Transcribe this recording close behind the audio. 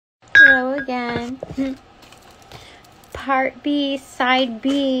Hello again. Part B, side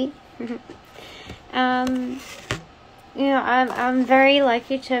B. I'm very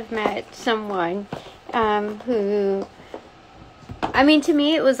lucky to have met someone who, I mean, to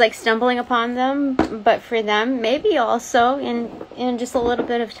me it was like stumbling upon them, but for them maybe also in just a little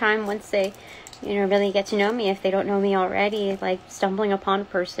bit of time, once they really get to know me, if they don't know me already, like stumbling upon a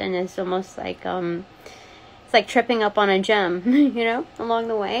person is almost like it's like tripping up on a gem, along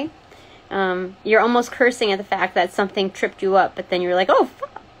the way. You're almost cursing at the fact that something tripped you up, but then you're like, oh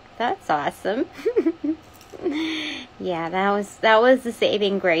fuck, that's awesome. Yeah, that was the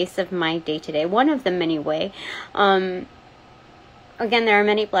saving grace of my day-to-day, one of them anyway. Again, there are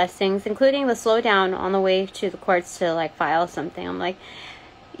many blessings, including the slowdown on the way to the courts to like file something. I'm like,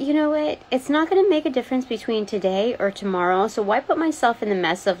 you know what, it's not going to make a difference between today or tomorrow, so why put myself in the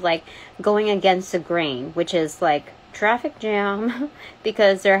mess of like going against the grain, which is like traffic jam,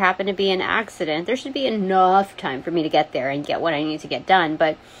 because there happened to be an accident. There should be enough time for me to get there and get what I need to get done.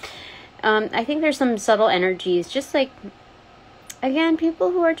 But I think there's some subtle energies, just like, again,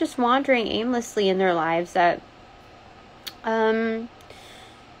 people who are just wandering aimlessly in their lives that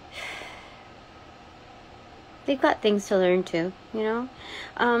they've got things to learn too,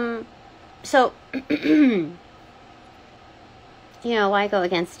 so why go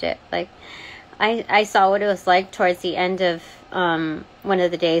against it? Like, I saw what it was like towards the end of one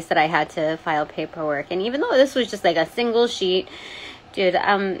of the days that I had to file paperwork, and even though this was just like a single sheet, dude,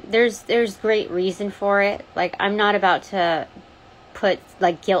 there's great reason for it. Like, I'm not about to put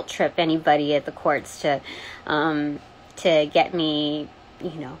like guilt trip anybody at the courts to get me,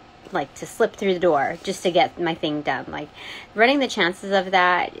 like to slip through the door just to get my thing done. Like, running the chances of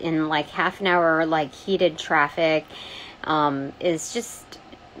that in like half an hour, like heated traffic, is just,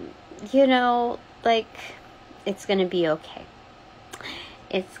 like, it's gonna be okay.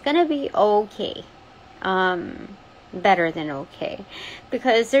 It's gonna be okay. Better than okay,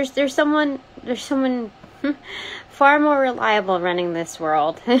 because there's someone far more reliable running this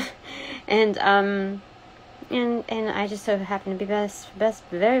world, and I just so happen to be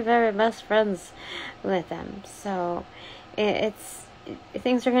very, very best friends with them. So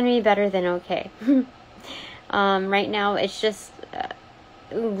things are going to be better than okay. Right now, it's just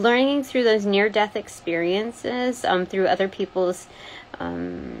learning through those near-death experiences, through other people's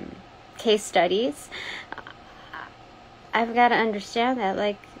case studies. I've got to understand that,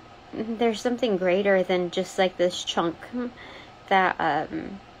 like, there's something greater than just like this chunk that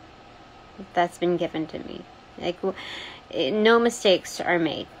that's been given to me. Like, no mistakes are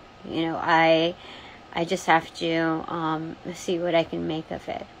made. I just have to see what I can make of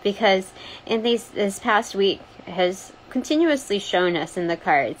it, because in this past week has continuously shown us in the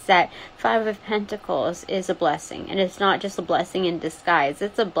cards that Five of Pentacles is a blessing, and it's not just a blessing in disguise.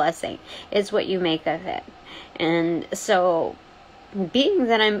 It's a blessing. It's what you make of it. And so, being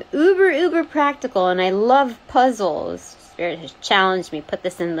that I'm uber practical and I love puzzles, Spirit has challenged me, put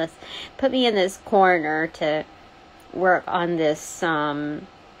me in this corner to work on this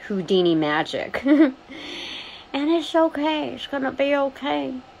Houdini magic. And it's okay. It's gonna be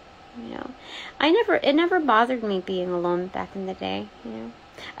okay. It never bothered me being alone back in the day.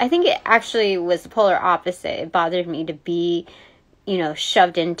 I think it actually was the polar opposite. It bothered me to be,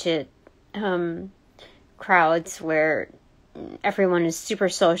 shoved into crowds where everyone is super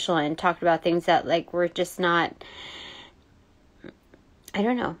social and talked about things that like were just not, I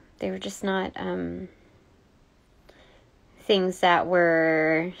don't know, they were just not things that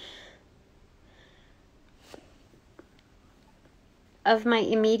were of my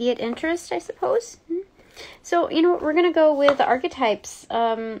immediate interest, I suppose. So, we're going to go with the archetypes,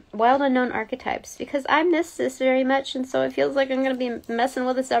 wild unknown archetypes, because I miss this very much, and so it feels like I'm going to be messing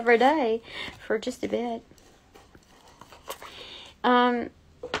with this every day for just a bit.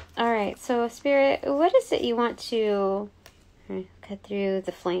 Alright, so Spirit, what is it you want to cut through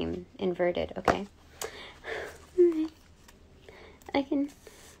the flame inverted? Okay. I can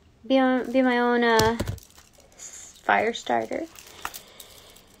be my own fire starter.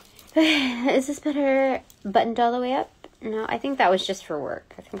 Is this better buttoned all the way up? No, I think that was just for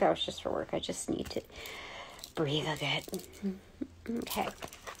work. I just need to breathe a bit. Okay.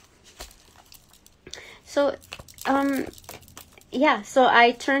 So, yeah, so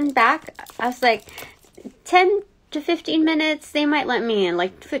I turned back. I was like, 10 to 15 minutes, they might let me in,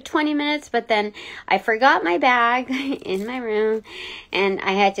 like 20 minutes, but then I forgot my bag in my room, and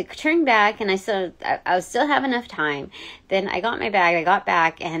I had to turn back, and I still have enough time. Then I got my bag, I got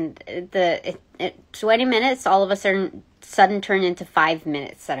back, and 20 minutes, all of a sudden turned into 5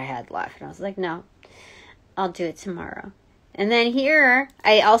 minutes that I had left. And I was like, no, I'll do it tomorrow. And then here,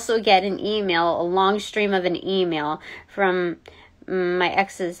 I also get an email, a long stream of an email from my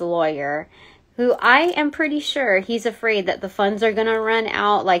ex's lawyer, who I am pretty sure he's afraid that the funds are going to run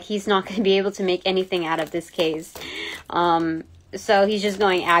out. Like, he's not going to be able to make anything out of this case. So he's just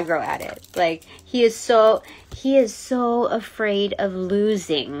going aggro at it. Like, he is so afraid of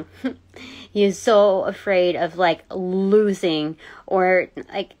losing. He is so afraid of, like, losing, or,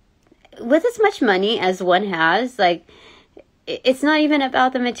 like, with as much money as one has, like, it's not even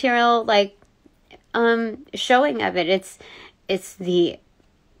about the material, like, showing of it. It's the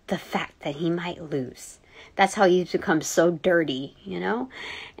fact that he might lose. That's how he's become so dirty, you know?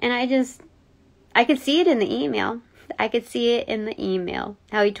 And I could see it in the email. I could see it in the email,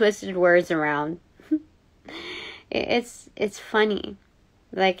 how he twisted words around. It's funny,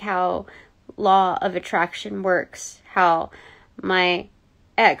 like how law of attraction works, how my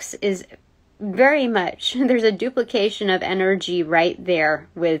ex is very much, there's a duplication of energy right there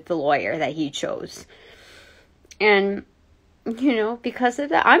with the lawyer that he chose. And, you know, because of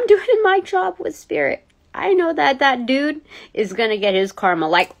that, I'm doing my job with spirit. I know that that dude is going to get his karma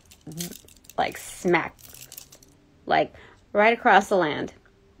like smack. Like, right across the land.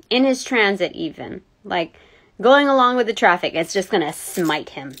 In his transit, even. Like, going along with the traffic, it's just gonna smite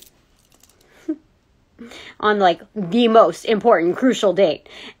him. On, like, the most important, crucial date.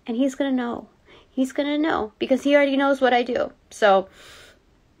 And he's gonna know. He's gonna know. Because he already knows what I do. So,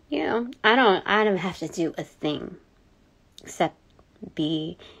 you know, I don't have to do a thing. Except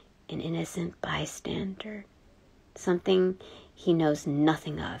be an innocent bystander. Something he knows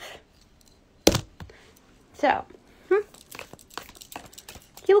nothing of. So,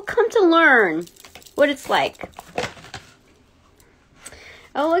 he will come to learn what it's like.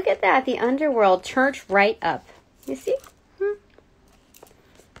 Oh, look at that. The underworld turned right up. You see?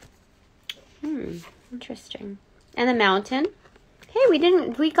 Interesting. And the mountain. Hey, we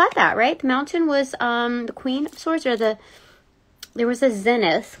got that, right? The mountain was the Queen of Swords, or there was a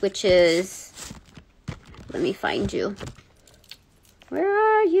zenith, which is, let me find you. Where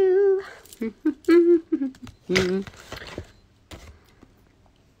are you?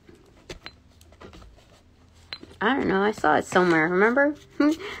 I don't know. I saw it somewhere. Remember?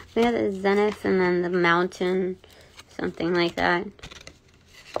 We had the zenith and then the mountain. Something like that.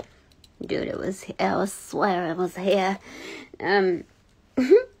 Dude, it was, I swear it was here. Oh,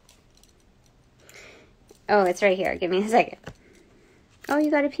 it's right here. Give me a second. Oh,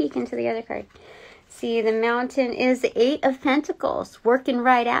 you got to peek into the other card. See, the mountain is the 8 of Pentacles. Working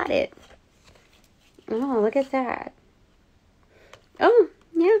right at it. Oh, look at that. Oh,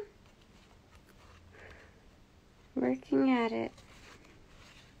 yeah. Working at it.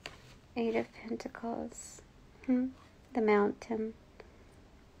 8 of Pentacles. The mountain.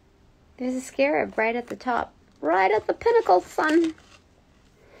 There's a scarab right at the top. Right at the pinnacle, son.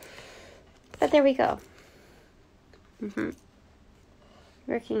 But there we go.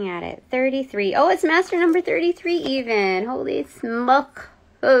 Working at it. 33. Oh, it's master number 33 even. Holy smokes.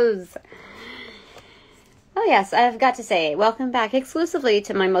 Oh, yes, I've got to say, welcome back exclusively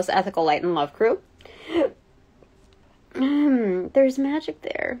to my most ethical light and love crew. There's magic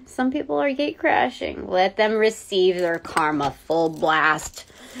there. Some people are gate crashing. Let them receive their karma full blast.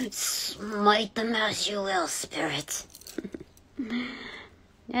 Smite them as you will, spirit. You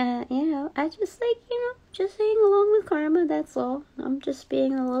know, I just like, you know, just saying along with karma, that's all. I'm just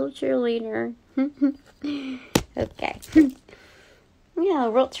being a little cheerleader. Okay. Yeah,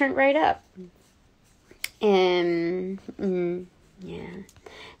 the world turned right up. Yeah.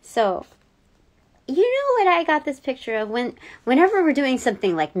 So, you know what I got this picture of? Whenever we're doing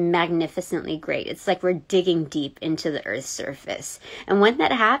something like magnificently great, it's like we're digging deep into the earth's surface. And when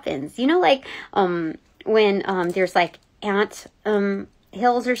that happens, you know, like when there's like ant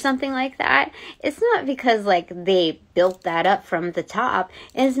hills or something like that, it's not because like they built that up from the top.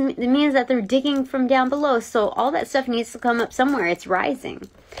 It means that they're digging from down below. So all that stuff needs to come up somewhere. It's rising.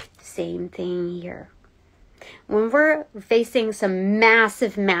 Same thing here. When we're facing some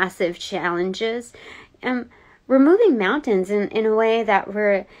massive, massive challenges, we're moving mountains in a way that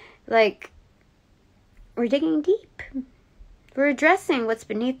we're digging deep. We're addressing what's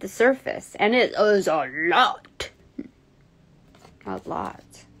beneath the surface. And it is a lot. A lot.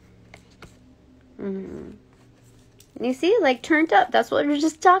 You see, like turned up. That's what we were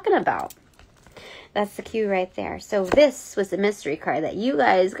just talking about. That's the cue right there. So this was the mystery card that you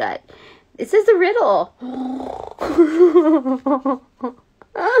guys got. This is a riddle.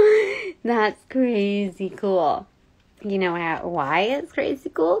 That's crazy cool. You know why it's crazy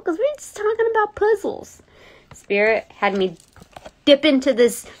cool? Because we're just talking about puzzles. Spirit had me dip into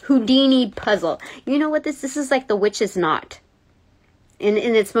this Houdini puzzle. You know what this is like the witch's knot in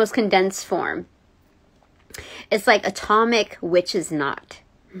its most condensed form. It's like atomic witch's knot.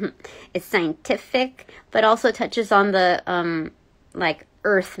 It's scientific, but also touches on the like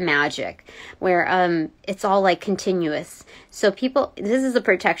earth magic, where it's all like continuous. So people, this is a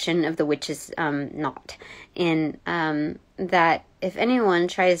protection of the witch's knot, in that if anyone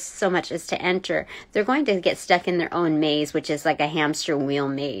tries so much as to enter, they're going to get stuck in their own maze, which is like a hamster wheel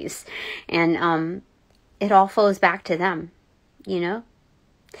maze, and it all flows back to them, you know.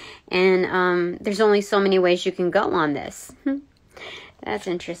 And there's only so many ways you can go on this. That's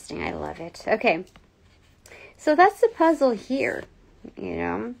interesting. I love it. Okay, so that's the puzzle here, you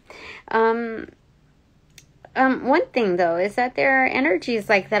know. One thing though is that there are energies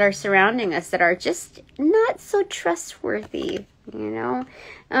like that are surrounding us that are just not so trustworthy, you know.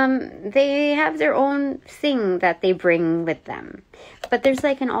 They have their own thing that they bring with them, but there's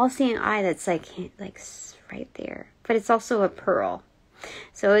like an all-seeing eye that's like right there, but it's also a pearl.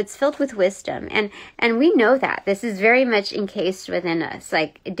 So it's filled with wisdom, and we know that this is very much encased within us,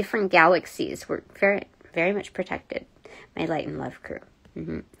 like different galaxies. We're very, very much protected. My light and love crew.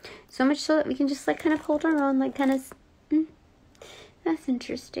 So much so that we can just like kind of hold our own, like kind of. That's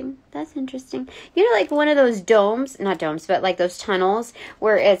interesting. That's interesting. You know, like one of those domes, not domes, but like those tunnels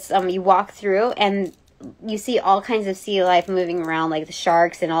where it's you walk through and you see all kinds of sea life moving around, like the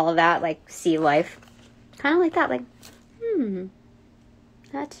sharks and all of that, like sea life, kind of like that. Like,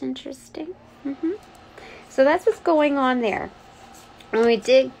 that's interesting. So that's what's going on there. When we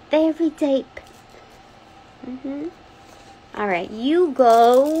dig very deep. All right, you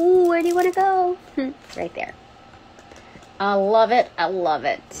go. Where do you want to go? Right there. I love it. I love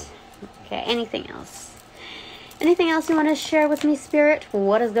it. Okay, anything else? Anything else you want to share with me, Spirit?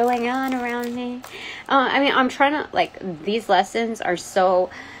 What is going on around me? I mean, I'm trying to, like, these lessons are so,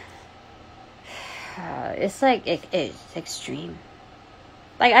 it's like, it's extreme.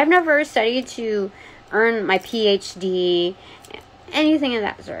 Like, I've never studied to earn my PhD, anything of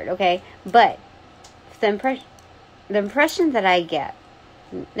that sort, okay? But the impression that I get,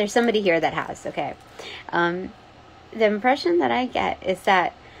 there's somebody here that has, okay? The impression that I get is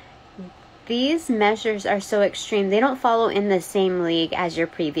that these measures are so extreme. They don't follow in the same league as your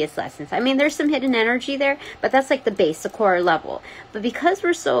previous lessons. I mean, there's some hidden energy there, but that's like the base, the core level. But because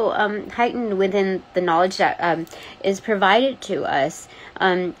we're so heightened within the knowledge that is provided to us,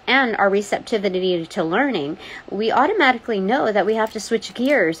 and our receptivity to learning, we automatically know that we have to switch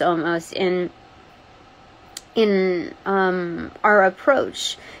gears almost in our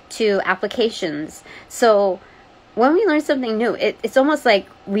approach to applications. So when we learn something new, it's almost like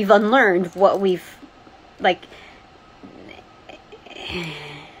we've unlearned what we've, like,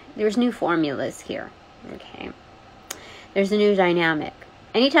 there's new formulas here, okay? There's a new dynamic.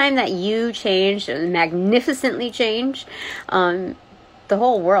 Anytime that you change, magnificently change, the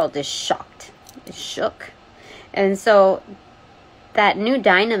whole world is shocked, is shook. And so that new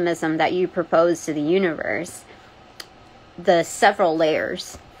dynamism that you propose to the universe, the several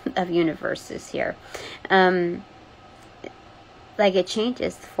layers of universes here, like it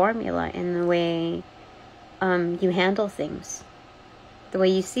changes the formula in the way you handle things, the way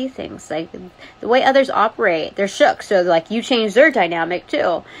you see things, like the way others operate. They're shook, so like you change their dynamic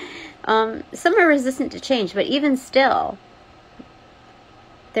too. Some are resistant to change, but even still,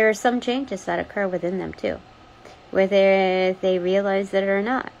 there are some changes that occur within them too, whether they realize it or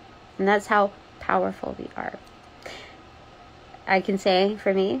not. And that's how powerful we are. I can say,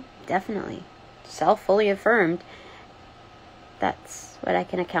 for me, definitely, fully affirmed, that's what I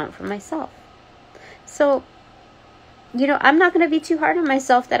can account for myself. So, you know, I'm not going to be too hard on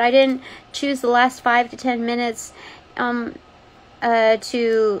myself that I didn't choose the last 5 to 10 minutes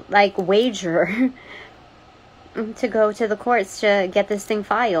to, like, wager to go to the courts to get this thing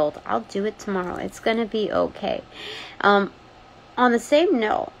filed. I'll do it tomorrow. It's going to be okay. On the same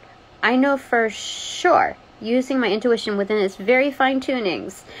note, I know for sure, using my intuition within its very fine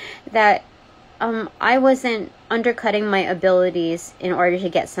tunings, that I wasn't undercutting my abilities in order to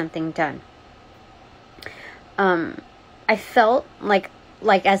get something done. I felt like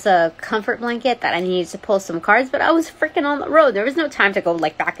as a comfort blanket that I needed to pull some cards, but I was freaking on the road. There was no time to go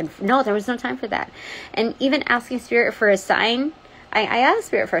like back and no, there was no time for that. And even asking Spirit for a sign, I asked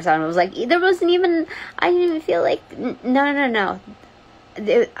Spirit for a sign. I was like, there wasn't even, I didn't even feel like, no.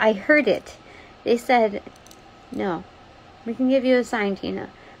 I heard it. They said, no, we can give you a sign, Tina,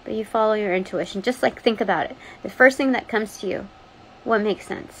 but you follow your intuition. Just like, think about it. The first thing that comes to you, what makes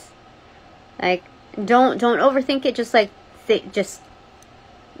sense? Like, don't overthink it. Just like, just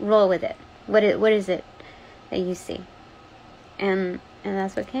roll with it. What is it that you see? And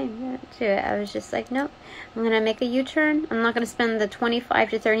that's what came to it. I was just like, nope, I'm going to make a U-turn. I'm not going to spend the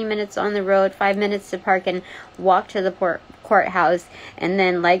 25 to 30 minutes on the road, 5 minutes to park and walk to the courthouse, and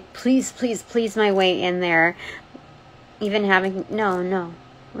then, like, please my way in there. Even having, no,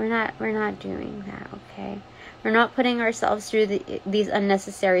 we're not doing that, okay? We're not putting ourselves through these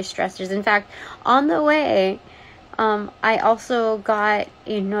unnecessary stressors. In fact, on the way, I also got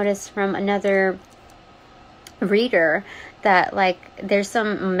a notice from another reader that, like, there's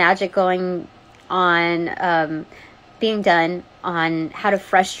some magic going on, being done on how to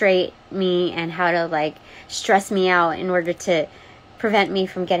frustrate me and how to, like, stress me out in order to prevent me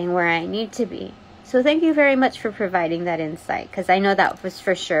from getting where I need to be. So thank you very much for providing that insight, because I know that was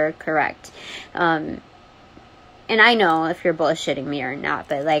for sure correct. And I know if you're bullshitting me or not,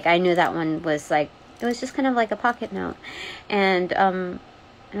 but, like, I knew that one was, like, it was just kind of like a pocket note. And I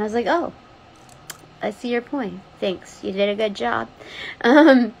was like, oh, I see your point. Thanks. You did a good job.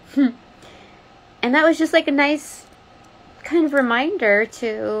 And that was just like a nice kind of reminder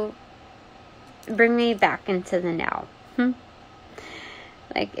to bring me back into the now.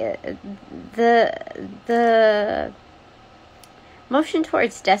 Like, the motion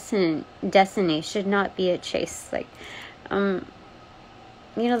towards destiny should not be a chase. Like,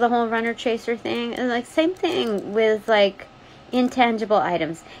 you know, the whole runner chaser thing. And, like, same thing with, like, intangible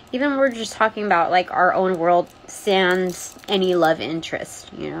items. Even we're just talking about, like, our own world sans any love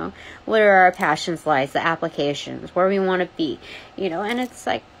interest, you know. What are our passions, lies, the applications, where we want to be, you know. And it's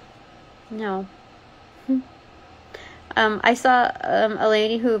like, no. I saw a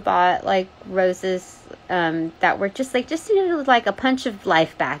lady who bought, like, roses that were just needed, like, a punch of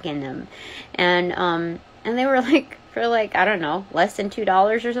life back in them. And they were, like, for, like, I don't know, less than $2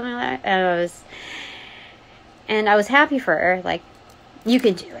 or something like that. And I was happy for her. Like, you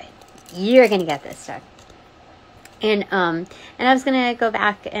can do it. You're gonna get this done. And I was gonna go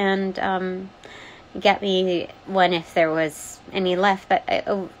back and get me one if there was any left, but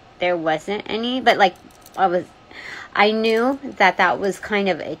there wasn't any. But, like, I knew that was kind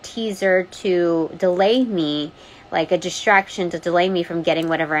of a teaser to delay me, like a distraction to delay me from getting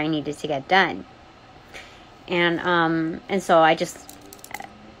whatever I needed to get done. And so I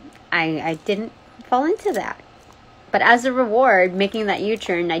didn't fall into that. But as a reward, making that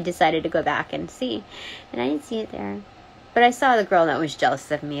U-turn, I decided to go back and see. And I didn't see it there. But I saw the girl that was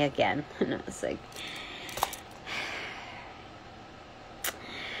jealous of me again. And I was like,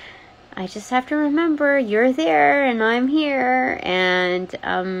 I just have to remember, you're there and I'm here. And,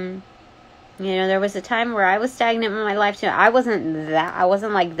 you know, there was a time where I was stagnant in my life too. I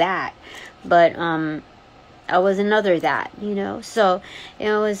wasn't like that. But, I was another that, you know. So,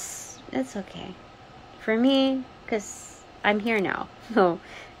 it's okay. For me, because I'm here now. So,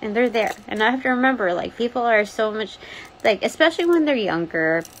 and they're there. And I have to remember, like, people are so much, like, especially when they're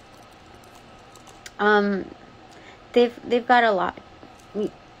younger, they've got a lot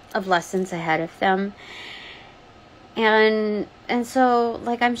of lessons ahead of them. And so,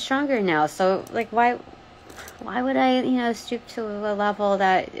 like, I'm stronger now. So, like, why would I, you know, stoop to a level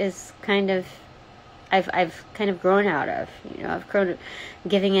that is kind of, I've kind of grown out of, you know, I've grown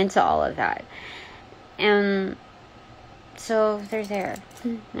giving into all of that. And so they're there,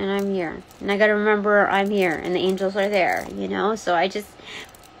 and I'm here, and I gotta remember I'm here, and the angels are there, you know. So I just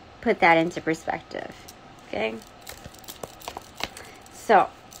put that into perspective. Okay. So,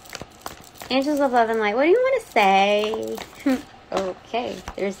 angels of love and light. What do you want to say? Okay,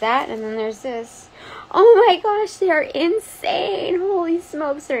 there's that, and then there's this. Oh my gosh, they are insane! Holy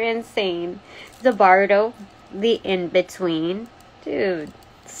smokes, they're insane. The Bardo, the in-between, dude.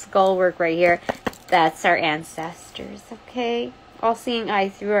 Skull work right here. That's our ancestors, okay? All-seeing eye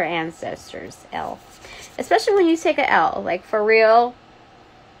through our ancestors, L. Especially when you take a L, like, for real.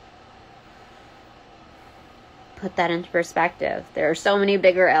 Put that into perspective. There are so many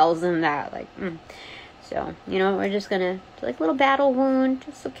bigger L's than that, like, So, you know, we're just gonna, like, little battle wound,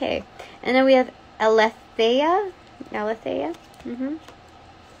 it's okay. And then we have Aletheia,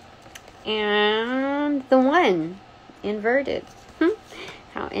 and the one, inverted.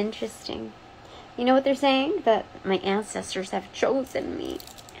 How interesting. You know what they're saying? That my ancestors have chosen me.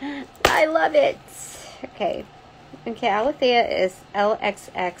 I love it. Okay, Aletheia is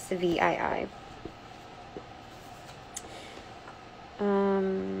LXXVII.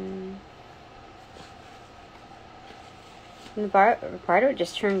 The Bardo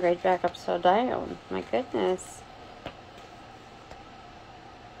just turned right back upside down. My goodness.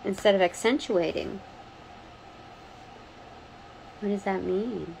 Instead of accentuating. What does that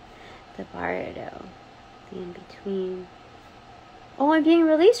mean? The Bardo. The in-between. Oh, I'm being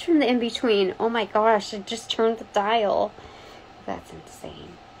released from the in-between. Oh my gosh, I just turned the dial. That's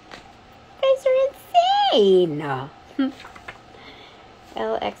insane. You guys are insane.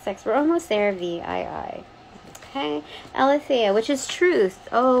 LXX. We're almost there. VII. Okay. Aletheia, which is truth.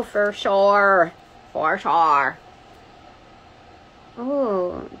 Oh, for sure. For sure.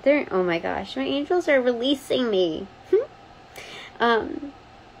 Oh, oh my gosh. My angels are releasing me.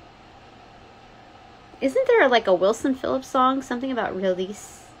 Isn't there like a Wilson Phillips song? Something about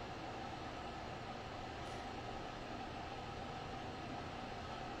release.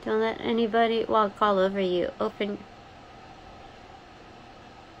 Don't let anybody walk all over you. Open.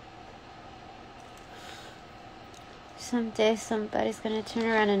 Someday somebody's gonna turn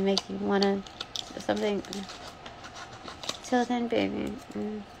around and make you wanna something. Till then, baby.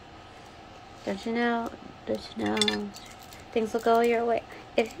 Don't you know? Don't you know? Things will go your way.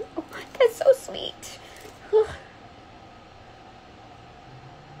 Oh, that's so sweet.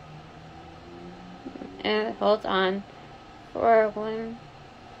 And hold on for one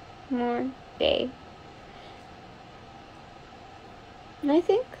more day. And I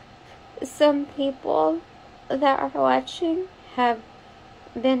think some people that are watching have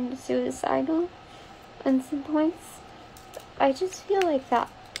been suicidal at some points. I just feel like that,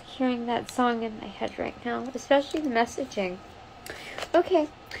 hearing that song in my head right now, especially the messaging. Okay,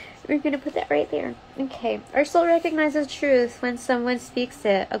 we're going to put that right there. Okay, our soul recognizes truth when someone speaks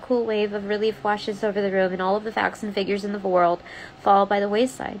it. A cool wave of relief washes over the room, and all of the facts and figures in the world fall by the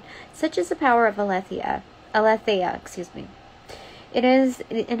wayside. Such is the power of Aletheia. It is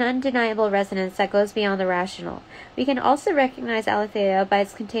an undeniable resonance that goes beyond the rational. We can also recognize Aletheia by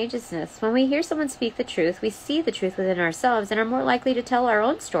its contagiousness. When we hear someone speak the truth, we see the truth within ourselves and are more likely to tell our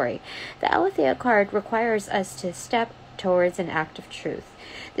own story. The Aletheia card requires us to step towards an act of truth.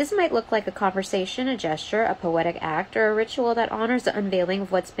 This might look like a conversation, a gesture, a poetic act, or a ritual that honors the unveiling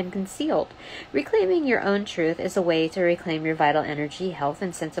of what's been concealed. Reclaiming your own truth is a way to reclaim your vital energy, health,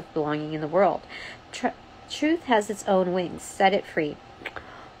 and sense of belonging in the world. Truth has its own wings. Set it free.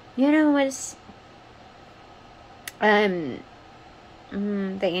 You know what's the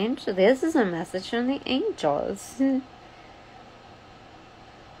angel. This is a message from the angels.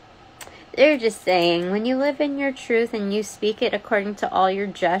 They're just saying, when you live in your truth and you speak it according to all your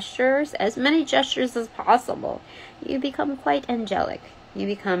gestures, as many gestures as possible, you become quite angelic. You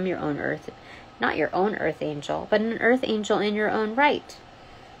become your own not your own earth angel, but an earth angel in your own right.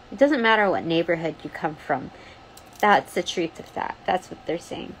 It doesn't matter what neighborhood you come from. That's the truth of that. That's what they're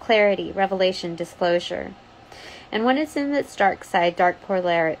saying. Clarity, revelation, disclosure. And when it's in its dark side, dark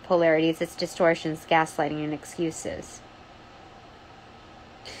polarities, its distortions, gaslighting, and excuses.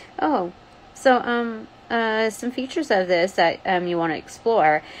 Oh, so some features of this that you want to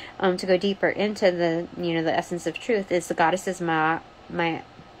explore to go deeper into the the essence of truth is the goddesses Ma'at,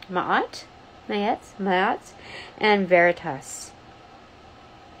 and Veritas.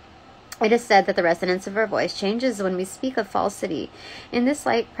 It is said that the resonance of our voice changes when we speak of falsity. In this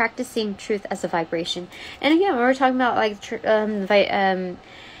light, practicing truth as a vibration. And again, when we're talking about like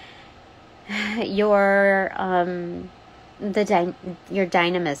your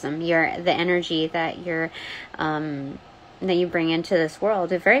dynamism, the energy that that you bring into this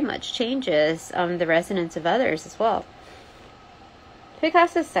world, it very much changes the resonance of others as well.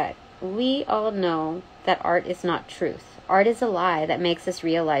 Picasso said, "We all know that art is not truth. Art is a lie that makes us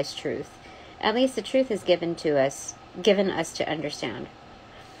realize truth. At least the truth is given us to understand."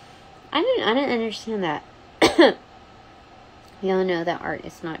 I didn't understand that. We all know that art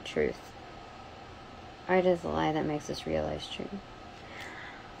is not truth. Art is a lie that makes us realize truth.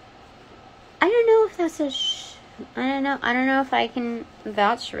 I don't know if that's I don't know if I can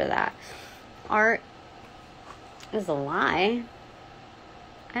vouch for that. Art is a lie.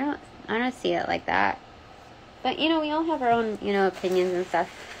 I don't see it like that. But we all have our own opinions and stuff.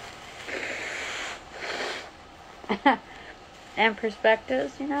 And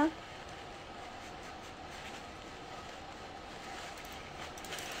perspectives,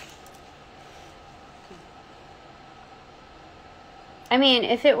 I mean,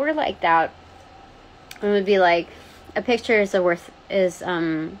 if it were like that, it would be like a picture is worth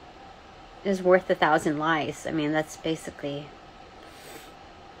 1,000 lies. I mean, that's basically.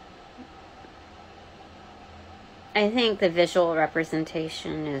 I think the visual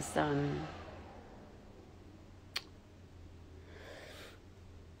representation is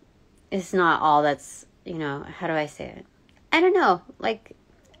not all that's, how do I say it? I don't know. Like,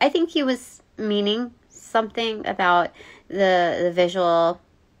 I think he was meaning something about the visual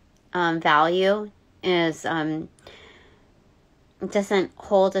value is doesn't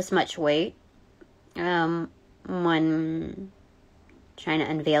hold as much weight when trying to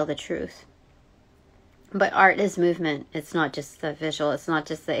unveil the truth. But art is movement. It's not just the visual. It's not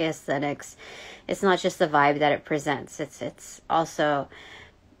just the aesthetics. It's not just the vibe that it presents. It's also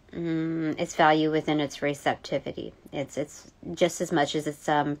its value within its receptivity. It's just as much as its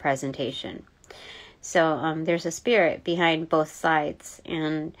presentation. So there's a spirit behind both sides,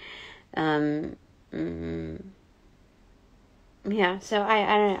 and yeah. So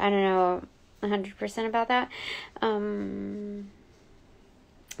I don't know 100% about that.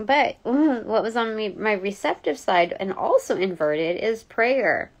 But what was on my receptive side and also inverted is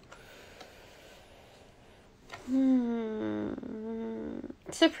prayer. So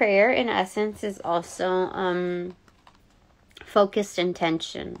prayer, in essence, is also focused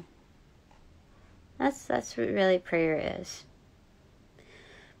intention. That's what really prayer is.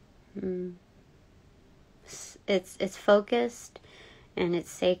 It's focused and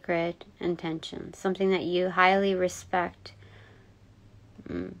it's sacred intention. Something that you highly respect.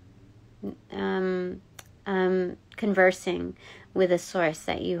 Conversing with a source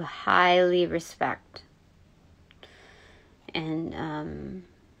that you highly respect, and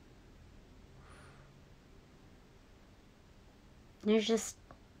you're just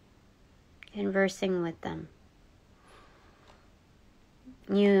conversing with them.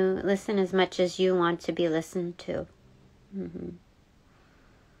 You listen as much as you want to be listened to.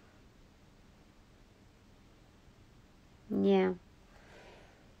 Yeah.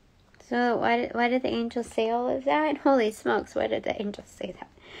 So why did the angels say all of that? Holy smokes, why did the angels say that?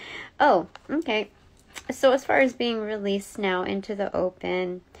 Oh, okay. So as far as being released now into the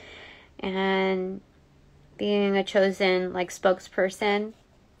open and being a chosen spokesperson,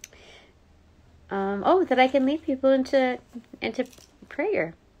 that I can lead people into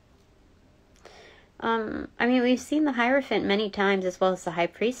prayer. I mean, we've seen the Hierophant many times, as well as the High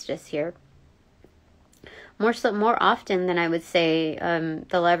Priestess here. More often than I would say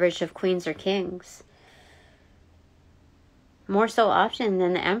the leverage of queens or kings. More so often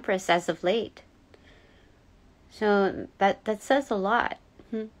than the Empress as of late. So that says a lot.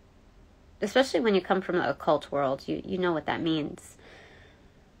 Especially when you come from the occult world. You know what that means.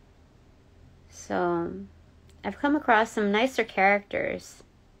 So I've come across some nicer characters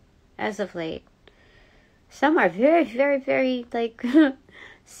as of late. Some are very, very, very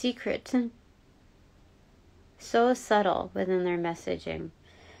secret. So subtle within their messaging.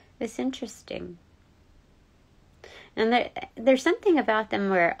 It's interesting. And there's something about them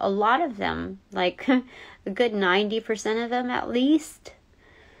where a lot of them, a good 90% of them at least,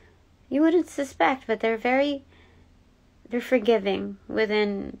 you wouldn't suspect, but they're forgiving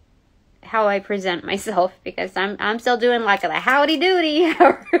within how I present myself, because I'm still doing the howdy doody.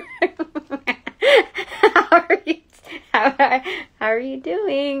 How are you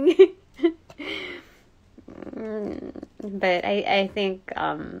doing? But I think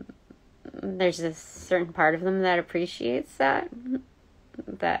there's a certain part of them that appreciates that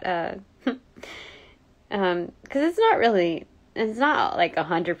because it's not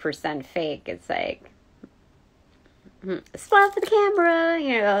 100% fake. It's smile for the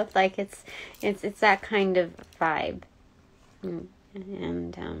camera, it's that kind of vibe,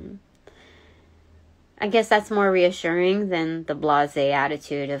 and I guess that's more reassuring than the blasé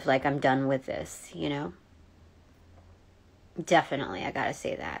attitude of I'm done with this, Definitely, I gotta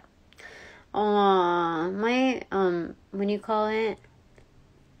say that. My what do you call it?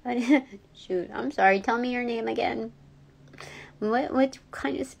 Shoot, I'm sorry. Tell me your name again. What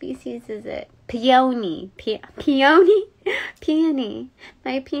kind of species is it? Peony. Peony? Peony.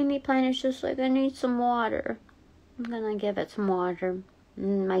 My peony plant is just I need some water. I'm gonna give it some water.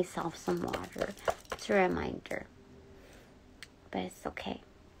 Myself some water. It's a reminder. But it's okay.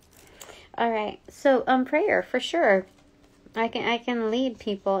 Alright, so prayer for sure. I can lead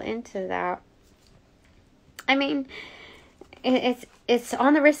people into that. I mean, it's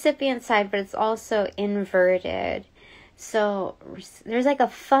on the recipient side, but it's also inverted. So there's a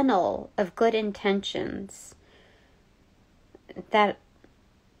funnel of good intentions that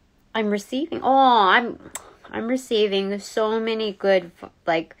I'm receiving. I'm receiving so many good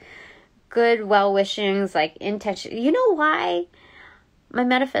well-wishings, intention. You know why my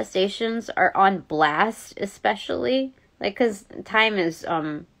manifestations are on blast, especially? Because time is,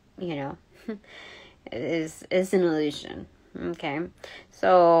 is an illusion. Okay.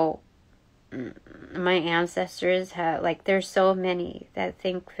 So my ancestors have, there's so many that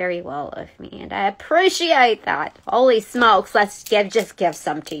think very well of me, and I appreciate that. Holy smokes, just give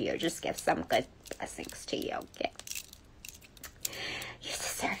some to you. Just give some good blessings to you. Okay. You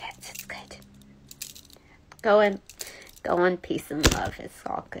deserve it. It's good. Go in peace and love. It's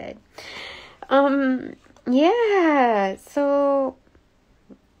all good. Yeah, so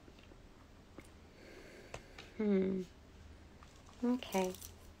Okay.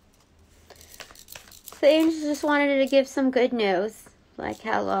 The angels just wanted to give some good news. Like,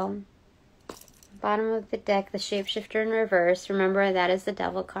 hello. Bottom of the deck, the shapeshifter in reverse. Remember, that is the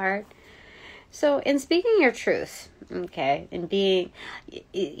devil card. So, in speaking your truth, okay, and being,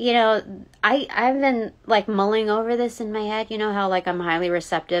 you know, I've been, like, mulling over this in my head. You know how, like, I'm highly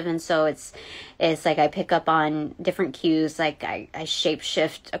receptive, and so it's like I pick up on different cues. Like, I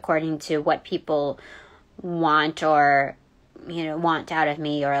shapeshift according to what people want or, you know, want out of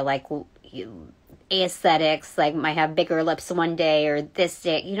me, or, like, aesthetics, like might have bigger lips one day or this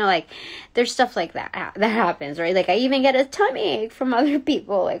day, you know, like there's stuff like that happens, right? Like I even get a tummy ache from other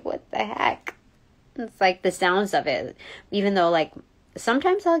people. Like, what the heck? It's like the sounds of it, even though like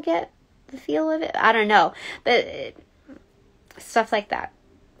sometimes I'll get the feel of it, I don't know, but stuff like that.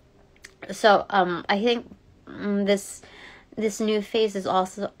 So I think this new phase is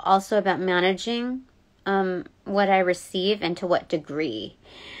also about managing what I receive and to what degree.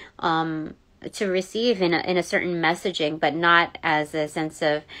 To receive in a certain messaging, but not as a sense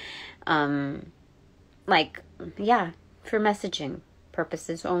of, like, yeah, for messaging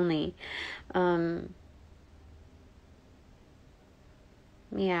purposes only. Yeah.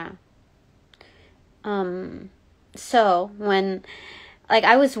 So when, like,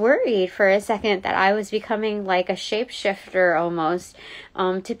 I was worried for a second that I was becoming like a shapeshifter almost,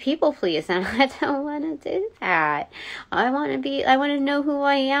 to people please, and I don't want to do that. I want to know who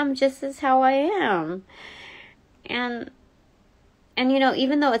I am just as how I am. And you know,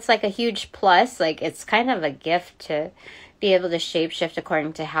 even though it's like a huge plus, like it's kind of a gift to be able to shapeshift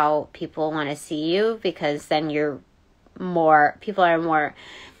according to how people want to see you, because then you're more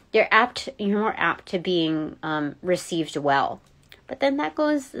apt to being received well. But then that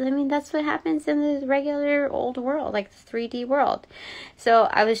goes, I mean, that's what happens in the regular old world, like the 3D world. So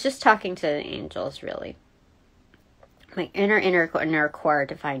I was just talking to the angels, really. My inner core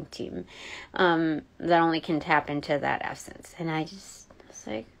divine team, that only can tap into that essence. And I was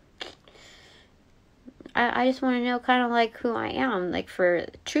like, I just want to know kind of like who I am, like for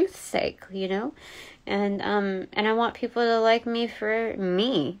truth's sake, you know? And I want people to like me for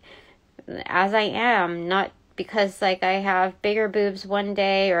me, as I am, not because like I have bigger boobs one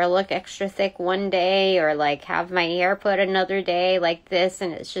day or look extra thick one day or like have my hair put another day like this,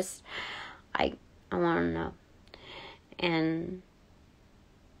 and it's just I want to know. And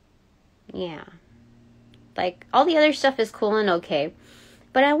yeah, like all the other stuff is cool and okay,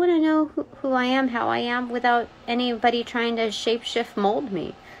 but I want to know who I am, how I am, without anybody trying to shapeshift mold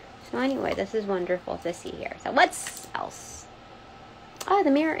me. So anyway, this is wonderful to see here. So what's else? Oh,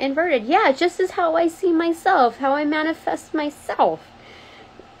 the mirror inverted. Yeah, just as how I see myself, how I manifest myself.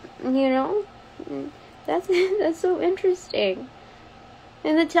 You know? That's so interesting.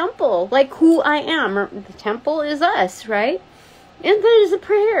 And the temple, like who I am. The temple is us, right? And there's a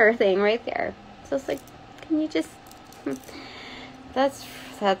prayer thing right there. So it's like, can you just...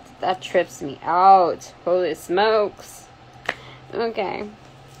 That trips me out. Holy smokes. Okay.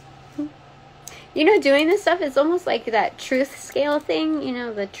 You know, doing this stuff is almost like that truth scale thing, you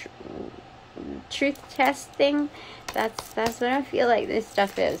know, the truth test thing. That's what I feel like this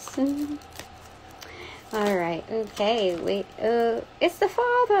stuff is. All right, okay, wait, it's the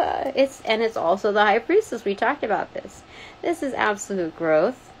Father. It's also the High Priestess. We talked about this. This is absolute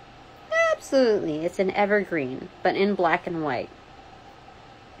growth. Absolutely, it's an evergreen, but in black and white.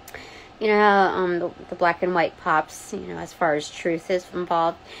 You know how the black and white pops, you know, as far as truth is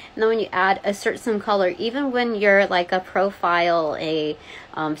involved. And then when you add a certain color, even when you're like a profile, a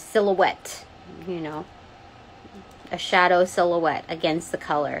silhouette, you know, a shadow silhouette against the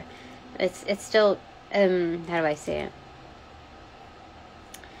color, it's still, how do I say it?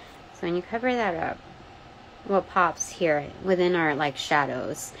 So when you cover that up, what pops here within our like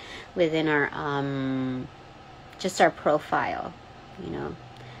shadows, within our, just our profile, you know,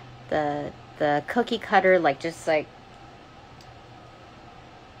 the cookie cutter, like just like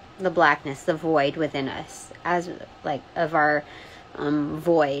the blackness, the void within us, as like of our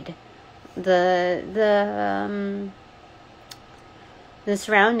void, the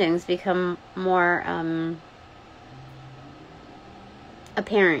surroundings become more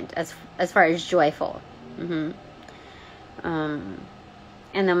apparent as far as joyful. And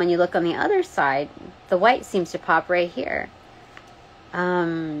then when you look on the other side, the white seems to pop right here.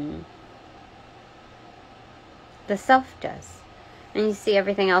 The self does, and you see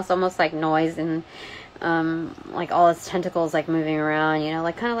everything else almost like noise, and like all its tentacles like moving around, you know,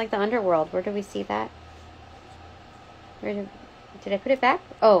 like kind of like the underworld. Where do we see that? Where did I put it back?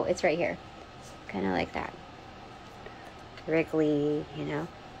 Oh, it's right here, kind of like that. Wriggly, you know,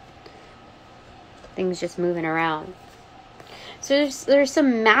 things just moving around. So there's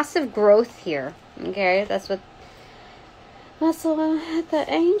some massive growth here. Okay, that's what the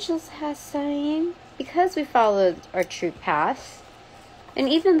angels has saying. Because we followed our true path, and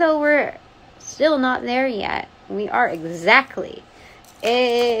even though we're still not there yet, we are exactly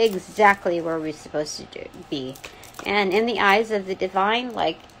where we're supposed to be. And in the eyes of the divine,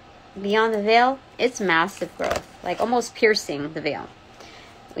 like beyond the veil, it's massive growth, like almost piercing the veil.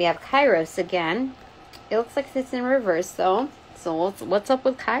 We have Kairos again. It looks like it's in reverse though. So what's up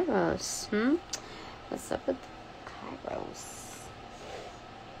with Kairos? What's up with Kairos?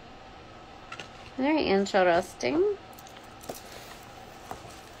 Very interesting.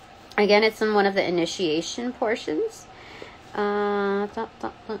 Again, it's in one of the initiation portions. What's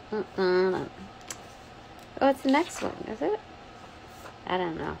the next one? Is it? I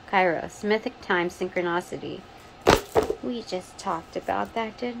don't know. Kairos. Mythic time synchronicity. We just talked about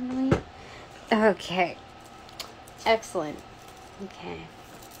that, didn't we? Okay. Excellent. Okay.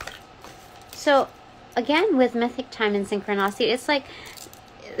 So, again, with mythic time and synchronicity, it's like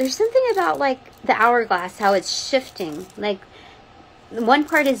there's something about like the hourglass, how it's shifting. Like one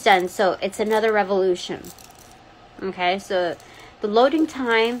part is done, so it's another revolution. Okay, so the loading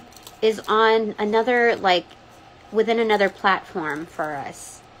time is on another, like within another platform for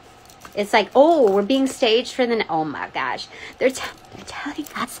us. It's like, oh, we're being staged for the oh my gosh, they're telling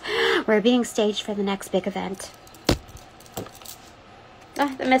us we're being staged for the next big event.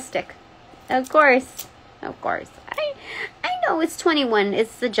 The mystic, of course. I know it's 21.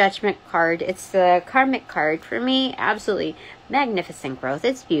 It's the judgment card. It's the karmic card. For me, absolutely magnificent growth.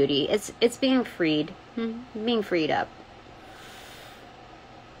 It's beauty. It's being freed. Being freed up.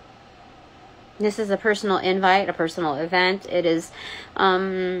 This is a personal invite, a personal event. It is,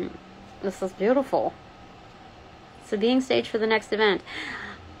 this is beautiful. So being staged for the next event.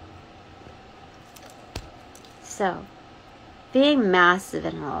 So, being massive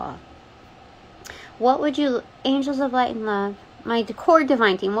in awe. What would you, angels of light and love, my core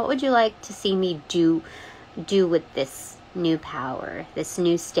divine team, what would you like to see me do with this new power, this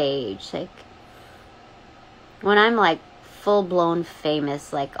new stage? Like, when I'm like full blown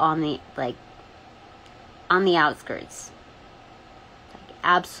famous, like on the outskirts. Like,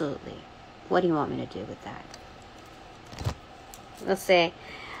 absolutely. What do you want me to do with that? Let's say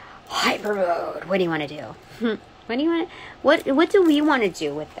hyper mode. What do you want to do? What do you want? What do we want to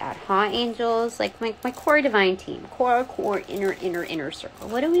do with that, huh, angels? Like my core divine team, core inner circle.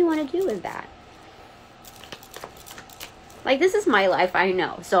 What do we want to do with that? Like, this is my life, I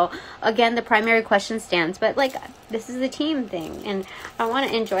know. So again, the primary question stands, but like this is a team thing, and I want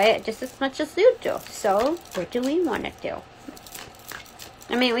to enjoy it just as much as you do. So what do we want to do?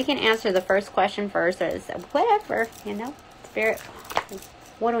 I mean, we can answer the first question first, or whatever, you know, spirit.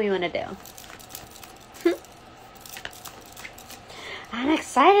 What do we want to do? I'm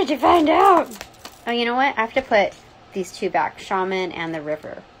excited to find out. Oh, you know what? I have to put these two back. Shaman and the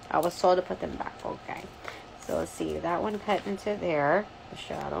river. I was told to put them back. Okay. So let's see. That one cut into there. The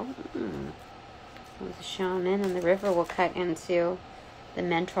shadow. The shaman and the river will cut into the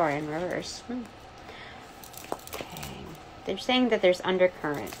mentor in reverse. Okay. They're saying that there's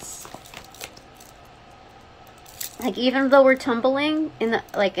undercurrents. Like, even though we're tumbling in the,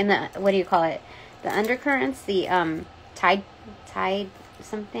 like, in the, what do you call it? The undercurrents, the, tide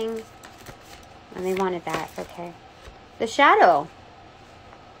something, and they wanted that. Okay, the shadow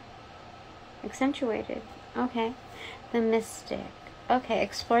accentuated. Okay, the mystic. Okay,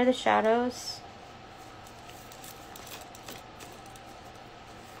 explore the shadows.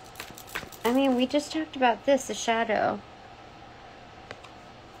 I mean, we just talked about this, the shadow.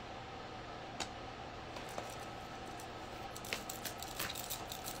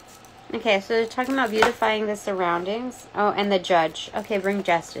 Okay, so they're talking about beautifying the surroundings. Oh, and the judge. Okay, bring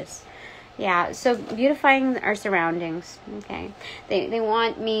justice. Yeah, so beautifying our surroundings. Okay. They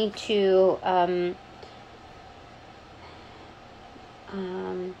want me to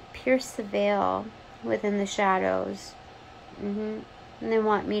pierce the veil within the shadows. And they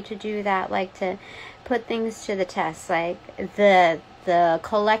want me to do that, like to put things to the test, like the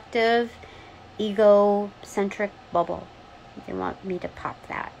collective egocentric bubble. They want me to pop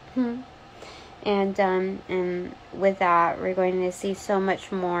that. And with that, we're going to see so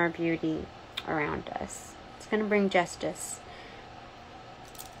much more beauty around us. It's going to bring justice.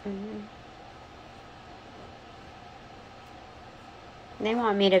 They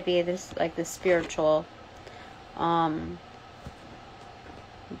want me to be this, like, the spiritual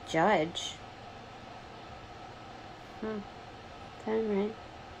judge. Is that right?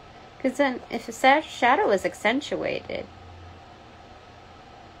 Because then, if a shadow is accentuated,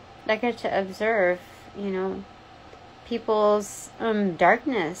 I get to observe you know, people's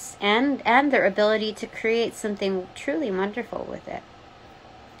darkness and their ability to create something truly wonderful with it.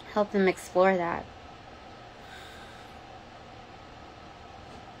 Help them explore that.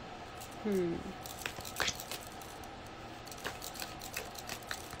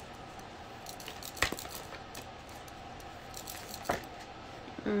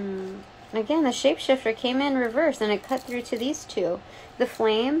 Again, the shapeshifter came in reverse and it cut through to these two. The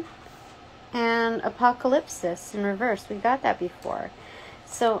flame and apocalypsis in reverse. We got that before.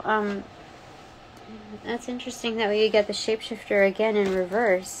 So, that's interesting that we get the shapeshifter again in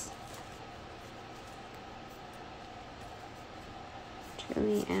reverse.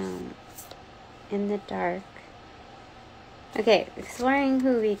 Truly am in the dark. Okay, exploring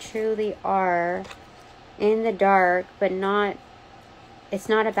who we truly are in the dark, but not, it's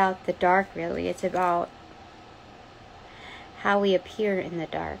not about the dark really. It's about how we appear in the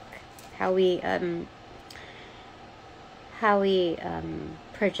dark. How we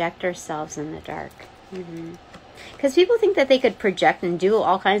project ourselves in the dark. Because people think that they could project and do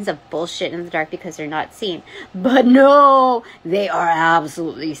all kinds of bullshit in the dark because they're not seen. But no, they are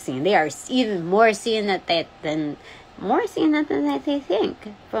absolutely seen. They are even more seen than they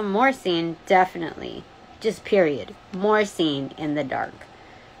think. But more seen, definitely. Just period. More seen in the dark.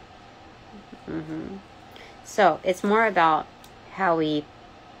 So it's more about how we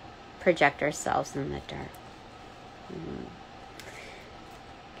project ourselves in the dark.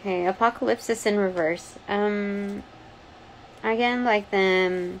 Okay, apocalypsis in reverse. Again, like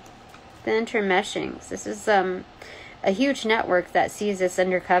the intermeshings. This is a huge network that sees us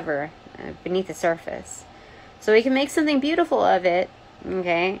undercover, beneath the surface. So we can make something beautiful of it,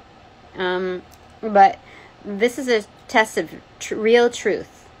 okay? But this is a test of real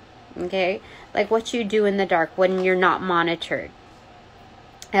truth, okay? Like what you do in the dark when you're not monitored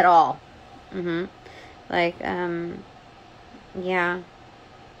at all. Like, yeah.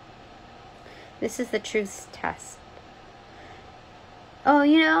 This is the truth test. Oh,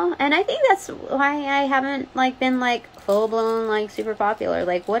 you know, and I think that's why I haven't, like, been, like, full-blown, like, super popular.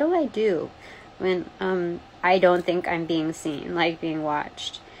 Like, what do I do when, I don't think I'm being seen, like, being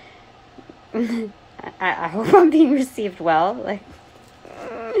watched? I hope I'm being received well. Like,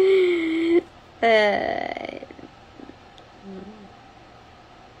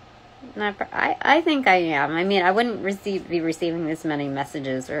 I think I am. I mean, I wouldn't be receiving this many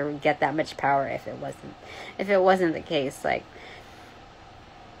messages or get that much power if it wasn't the case. Like,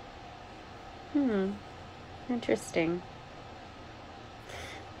 interesting.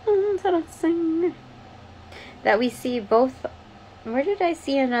 Interesting. That we see both. Where did I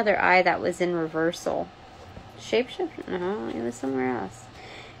see another eye that was in reversal? Shapeshift? No, it was somewhere else.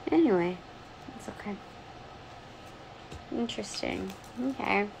 Anyway, it's okay. Interesting.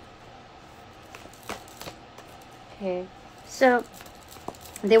 Okay. Okay. So,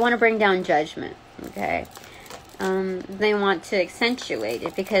 they want to bring down judgment. Okay. They want to accentuate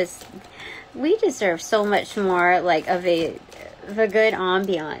it because we deserve so much more, like, of a good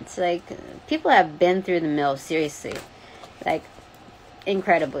ambiance. Like, people have been through the mill, seriously. Like,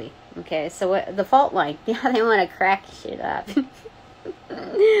 incredibly. Okay, so what, the fault line. Yeah, they want to crack shit up. They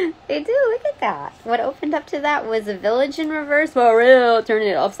do, look at that. What opened up to that was a village in reverse. For real, turning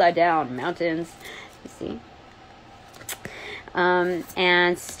it upside down. Mountains. You see?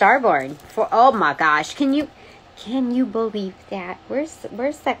 And Starborn. Oh my gosh, can you believe that?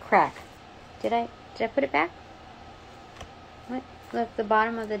 Where's that crack? Did I put it back? What? Look, the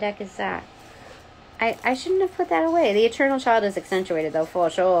bottom of the deck is that. I shouldn't have put that away. The Eternal Child is accentuated though,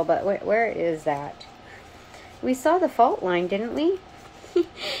 for sure, but where is that? We saw the fault line, didn't we?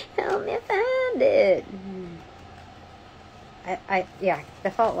 Help me find it. Yeah,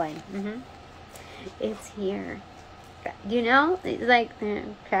 the fault line. It's here. You know, it's like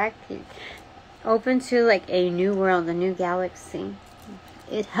crack open to like a new world, a new galaxy.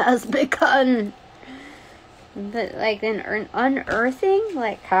 It has begun. But like an unearthing,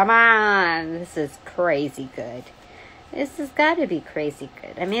 like, come on, this is crazy good. This has got to be crazy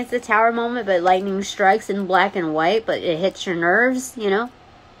good. I mean, it's a tower moment, but lightning strikes in black and white, but it hits your nerves, you know?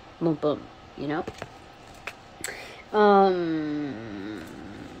 Boom, boom, you know?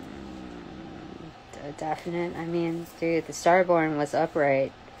 Definite. I mean, dude, the Starborn was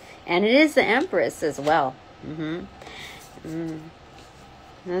upright. And it is the Empress as well.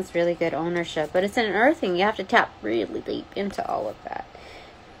 That's really good ownership. But it's an unearthing. You have to tap really deep into all of that.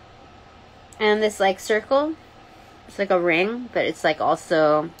 And this, like, circle, it's like a ring, but it's, like,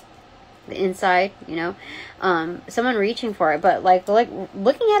 also the inside, you know? Someone reaching for it. But, like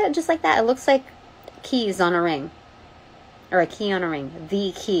looking at it just like that, it looks like keys on a ring. Or a key on a ring.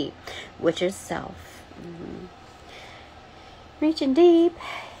 The key. Which is self. Reaching deep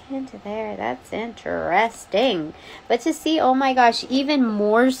into there. That's interesting. But to see, oh my gosh, even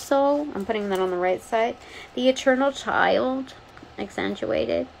more so, I'm putting that on the right side, the eternal child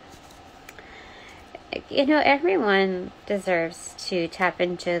accentuated. You know, everyone deserves to tap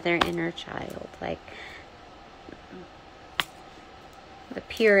into their inner child, like the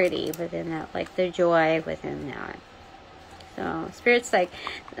purity within that, like the joy within that. So Spirit's like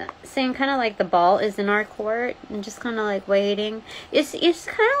saying, kind of like the ball is in our court and just kind of like waiting. It's kind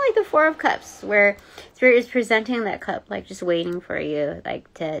of like the Four of Cups, where Spirit is presenting that cup, like just waiting for you,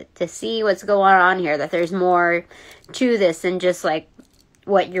 like to see what's going on here, that there's more to this than just like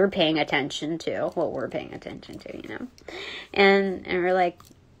what you're paying attention to, what we're paying attention to, you know. And we're like,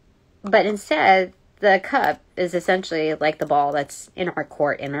 but instead the cup is essentially like the ball that's in our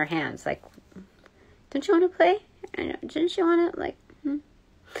court, in our hands. Like, don't you want to play? Didn't you want to, like,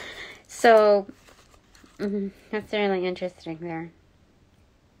 So, that's really interesting there.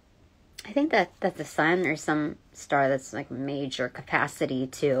 I think that the sun or some star that's like major capacity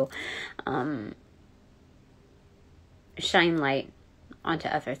to shine light onto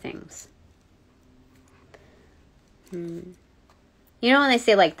other things. You know, when they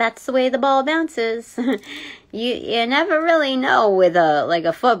say, like, that's the way the ball bounces, you never really know with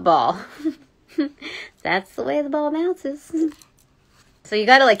a football. That's the way the ball bounces. So you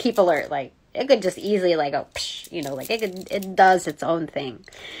gotta, like, keep alert. Like, it could just easily, like, go, psh, you know, like, it does its own thing.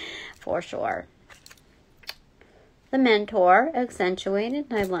 For sure. The Mentor, accentuated.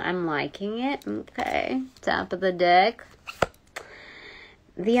 I'm liking it. Okay. Top of the deck.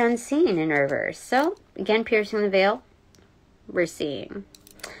 The Unseen in reverse. So, again, piercing the veil. We're seeing.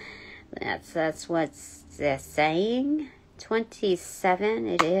 That's what's saying. 27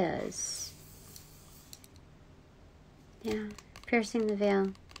 it is. Yeah. Piercing the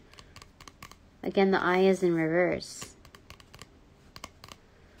veil. Again, the eye is in reverse.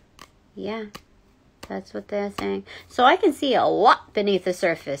 Yeah. That's what they're saying. So I can see a lot beneath the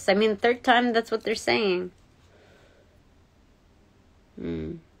surface. I mean, third time, that's what they're saying.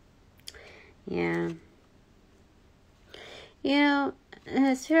 Yeah. You know,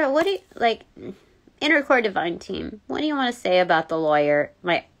 Spirit, what do you, like, Inner Core Divine Team, what do you want to say about the lawyer,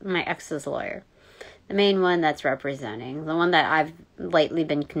 my ex's lawyer? The main one that's representing, the one that I've lately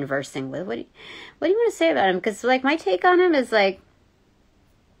been conversing with. What do you want to say about him? Because, like, my take on him is, like,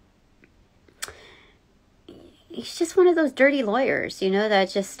 he's just one of those dirty lawyers, you know, that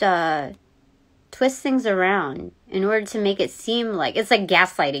just twist things around in order to make it seem like it's like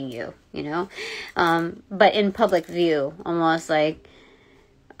gaslighting you, you know, but in public view, almost like,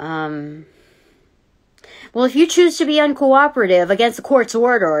 well, if you choose to be uncooperative against the court's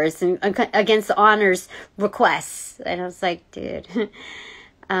orders and against the honor's requests, and I was like, dude,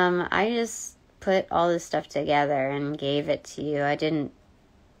 I just put all this stuff together and gave it to you. I didn't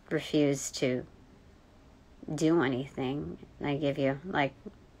refuse to do anything. I give you, like,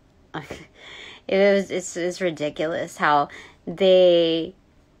 it's ridiculous how they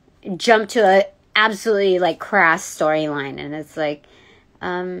jump to a absolutely, like, crass storyline, and it's like,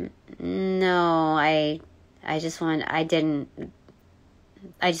 no, I just wanted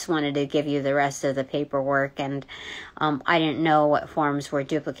to give you the rest of the paperwork, and I didn't know what forms were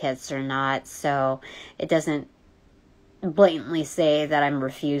duplicates or not, so it doesn't blatantly say that I'm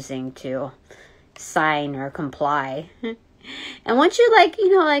refusing to sign or comply. And once you, like,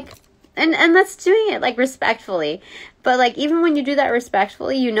 you know, like, and that's doing it, like, respectfully, but, like, even when you do that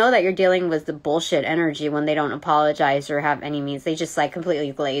respectfully, you know that you're dealing with the bullshit energy when they don't apologize or have any means. They just, like,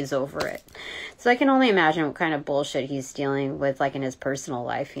 completely glaze over it. So I can only imagine what kind of bullshit he's dealing with, like, in his personal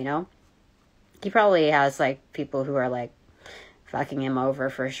life, you know? He probably has, like, people who are, like, fucking him over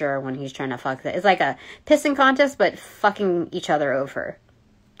for sure when he's trying to fuck that. It's like a pissing contest, but fucking each other over.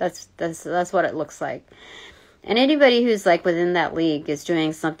 That's what it looks like. And anybody who's, like, within that league is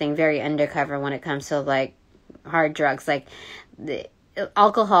doing something very undercover when it comes to, like, hard drugs. Like, the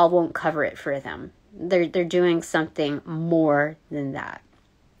alcohol won't cover it for them. They're doing something more than that.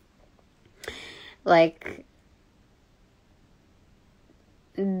 Like,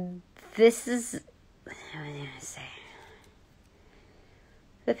 this is, what am I going to say?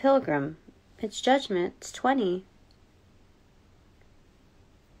 The Pilgrim. It's Judgment. It's 20.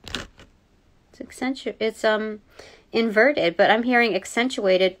 It's inverted, but I'm hearing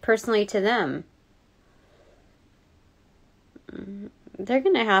accentuated personally to them. They're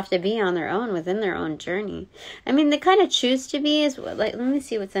gonna have to be on their own within their own journey. I mean, they kind of choose to be as well. Like, let me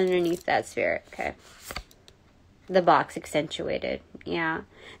see what's underneath that Spirit. Okay, the box accentuated. Yeah,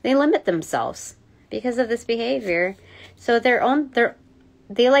 they limit themselves because of this behavior. So their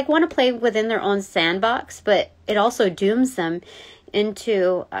they like want to play within their own sandbox, but it also dooms them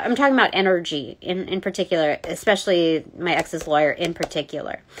into, I'm talking about energy in particular, especially my ex's lawyer in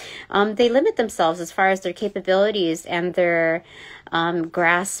particular. They limit themselves as far as their capabilities and their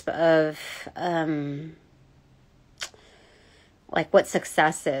grasp of like what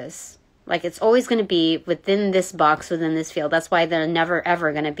success is. Like, it's always going to be within this box, within this field. That's why they're never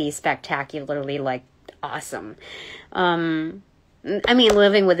ever going to be spectacularly like awesome. I mean,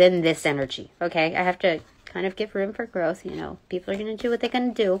 living within this energy. Okay, I have to kind of give room for growth. You know, people are going to do what they're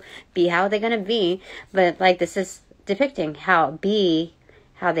going to do, be how they're going to be. But like, this is depicting how they're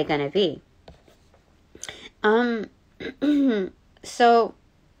going to be. So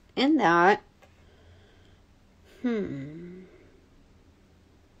in that,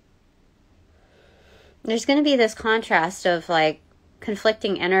 there's going to be this contrast of like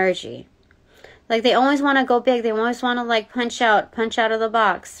conflicting energy. Like, they always want to go big. They always want to like punch out of the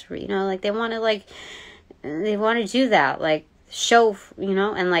box. You know, like they want to do that, like show, you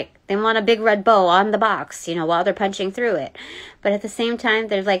know, and like they want a big red bow on the box, you know, while they're punching through it. But at the same time,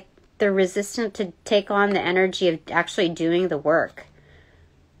 they're resistant to take on the energy of actually doing the work.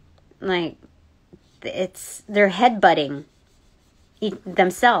 Like, they're headbutting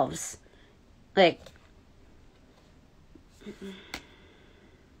themselves. Like,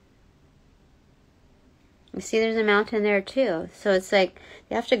 you see there's a mountain there too. So it's like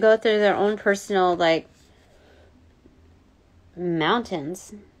they have to go through their own personal like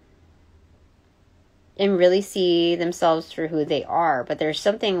mountains and really see themselves for who they are. But there's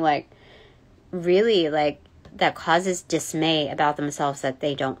something like really like that causes dismay about themselves that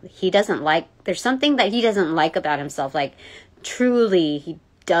he doesn't like. There's something that he doesn't like about himself. Like, truly he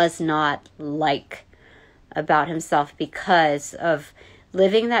does not like about himself, because of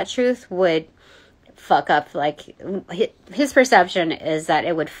living that truth would fuck up, like, his perception is that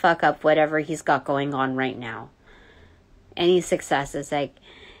it would fuck up whatever he's got going on right now. Any successes, like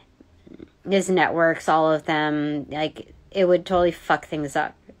his networks, all of them, like, it would totally fuck things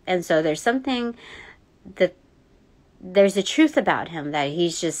up. And so there's something that there's a truth about him that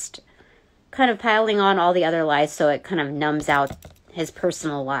he's just kind of piling on all the other lies, so it kind of numbs out his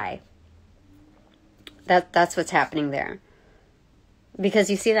personal lie. That's what's happening there. Because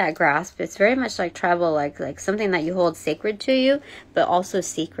you see that grasp, it's very much like tribal, like something that you hold sacred to you, but also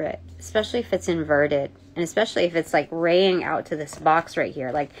secret, especially if it's inverted, and especially if it's like raying out to this box right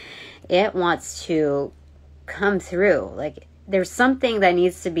here. Like, it wants to come through. Like, there's something that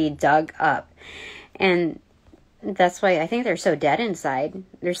needs to be dug up, and that's why I think they're so dead inside.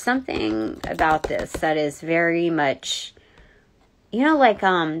 There's something about this that is very much, you know, like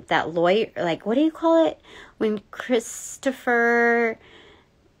that lawyer, like, what do you call it when Christopher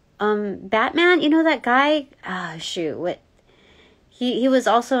Batman, you know that guy, he was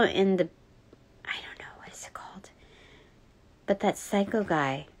also in the, I don't know, what is it called, but that psycho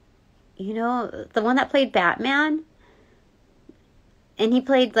guy, you know, the one that played Batman, and he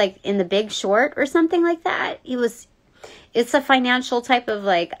played like in The Big Short or something like that. It's a financial type of,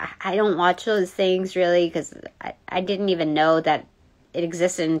 like, I don't watch those things really, because I didn't even know that it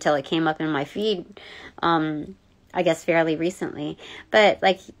existed until it came up in my feed, I guess fairly recently. But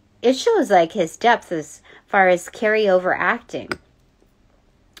like, it shows like his depth as far as carryover acting.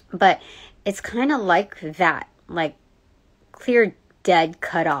 But it's kind of like that, like clear, dead,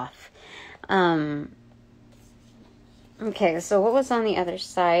 cut off. Okay, so what was on the other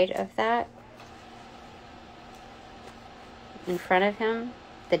side of that? In front of him?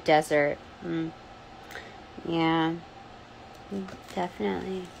 The desert. Yeah.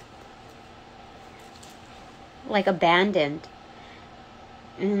 Definitely. Like abandoned.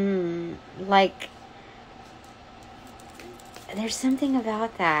 Like, there's something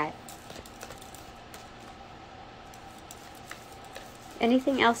about that.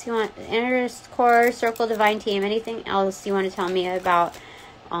 Anything else you want? Inner core, circle, divine team. Anything else you want to tell me about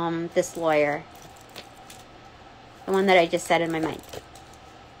this lawyer? The one that I just said in my mind.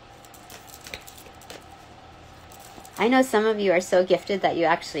 I know some of you are so gifted that you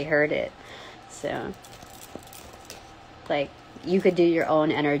actually heard it. So, like, you could do your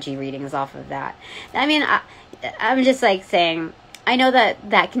own energy readings off of that. I mean, I'm just like saying, I know that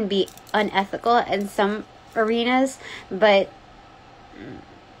that can be unethical in some arenas, but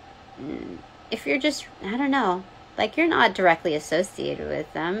if you're just, I don't know, like, you're not directly associated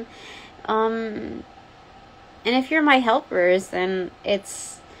with them. And if you're my helpers, then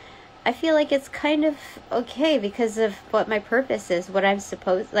I feel like it's kind of okay because of what my purpose is, what I'm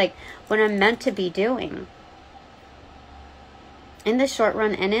what I'm meant to be doing. In the short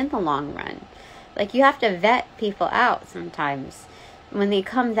run and in the long run. Like, you have to vet people out sometimes. when they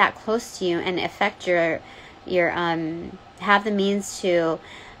come that close to you and affect your have the means to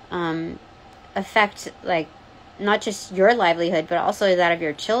affect, like, not just your livelihood but also that of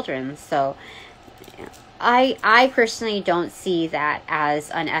your children. So I personally don't see that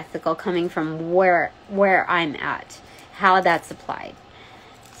as unethical, coming from where I'm at, how that's applied.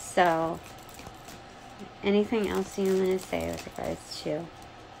 So anything else you want to say with regards to?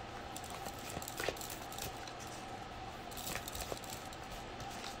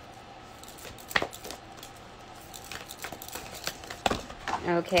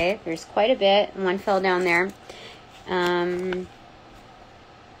 Okay, there's quite a bit. One fell down there.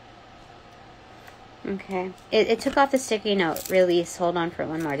 Okay. It took off the sticky note. Release. Hold on for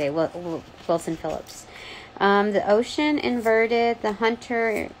one more day. Wilson Phillips. The ocean inverted. The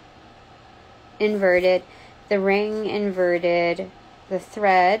hunter inverted. The ring inverted. The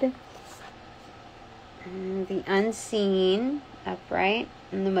thread. The unseen upright.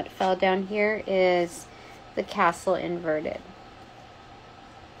 And then what fell down here is the castle inverted.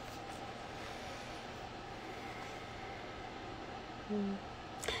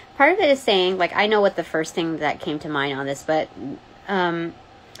 Part of it is saying, like, I know what the first thing that came to mind on this, but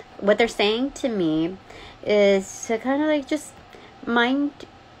what they're saying to me is to kind of like just mind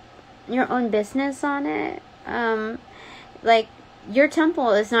your own business on it. Like, your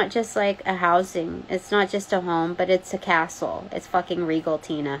temple is not just like a housing, it's not just a home, but it's a castle. It's fucking regal,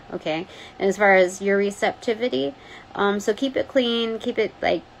 Tina. Okay, and as far as your receptivity, so keep it clean, keep it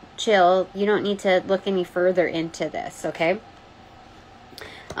like chill. You don't need to look any further into this, okay?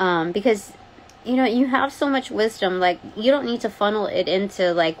 Because, you know, you have so much wisdom, like, you don't need to funnel it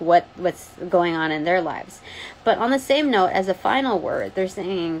into, like, what's going on in their lives. But on the same note, as a final word, they're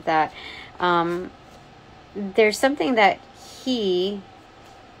saying that, there's something that okay,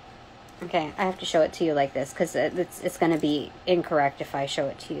 I have to show it to you like this, because it's going to be incorrect if I show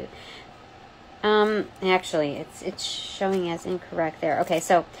it to you. Actually, it's showing as incorrect there. Okay,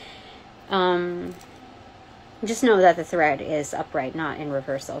 so, just know that the thread is upright, not in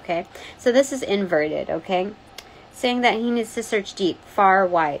reversal, okay? So this is inverted, okay? Saying that he needs to search deep, far,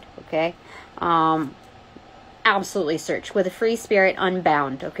 wide, okay? Absolutely search with a free spirit,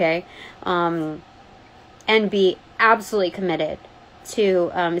 unbound, okay? And be absolutely committed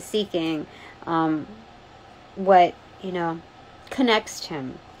to seeking what, you know, connects to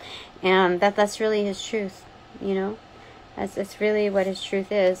him. And that's really his truth, you know? That's really what his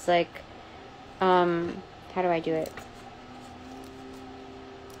truth is, like, how do I do it?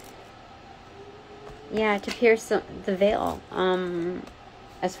 Yeah, to pierce the veil.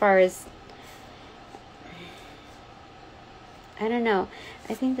 As far as, I don't know.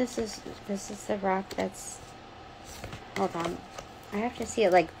 I think this is the rock that's, hold on. I have to see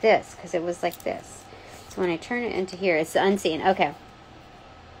it like this, because it was like this. So when I turn it into here, it's the unseen. Okay.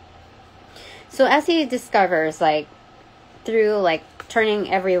 So as he discovers, like, through, like,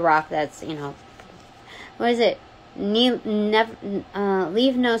 turning every rock that's, you know, what is it? Leave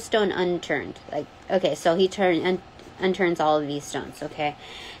no stone unturned. Like, okay, so he unturns all of these stones, okay?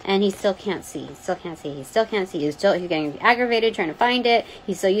 And he still can't see. He still can't see. He's getting aggravated trying to find it.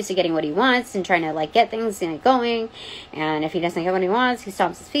 He's so used to getting what he wants and trying to, like, get things, you know, going. And if he doesn't get what he wants, he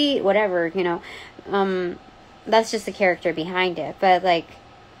stomps his feet, whatever, you know. That's just the character behind it. But, like,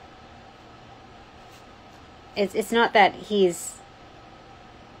 it's not that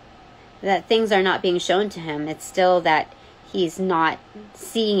that things are not being shown to him. It's still that he's not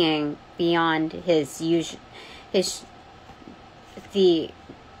seeing beyond his usual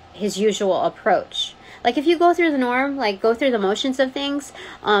approach. Like, if you go through the norm, like, go through the motions of things,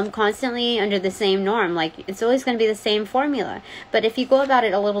 constantly under the same norm, like, it's always going to be the same formula. But if you go about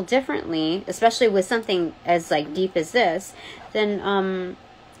it a little differently, especially with something as, like, deep as this, then,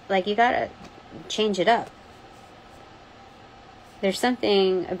 like, you gotta change it up. There's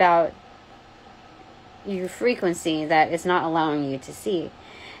something about your frequency that is not allowing you to see.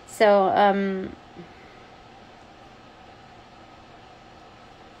 So, I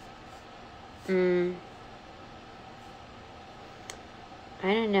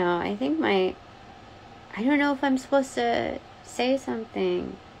don't know. I think I don't know if I'm supposed to say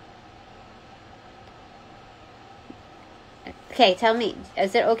something. Okay, tell me,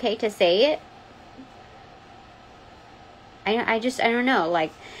 is it okay to say it? I don't know,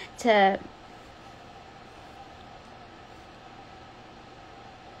 like, to...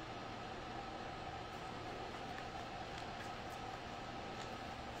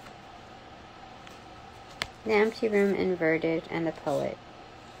 The empty room inverted and the poet.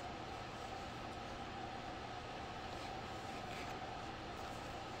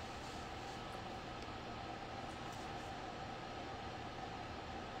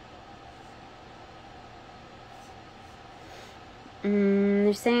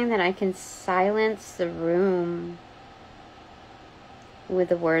 they're saying that I can silence the room with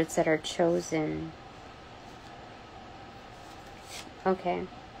the words that are chosen. Okay.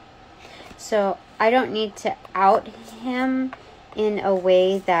 So I don't need to out him in a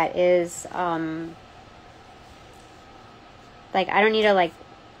way that is, like, I don't need to, like,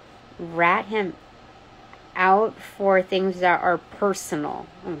 rat him out for things that are personal,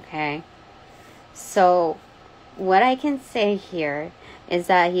 okay? So what I can say here is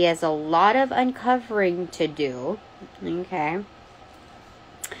that he has a lot of uncovering to do, okay?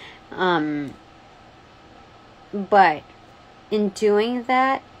 But in doing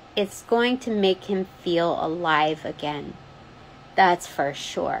that, it's going to make him feel alive again. That's for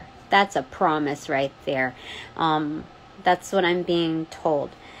sure. That's a promise right there. That's what I'm being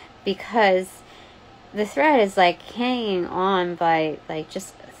told. Because the thread is like hanging on by like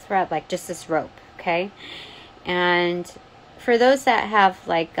just a thread, like just this rope, okay? And for those that have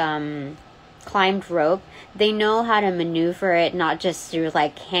like climbed rope, they know how to maneuver it, not just through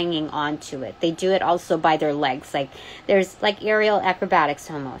like hanging onto it. They do it also by their legs. Like there's like aerial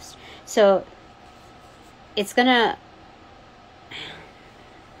acrobatics almost. So it's gonna,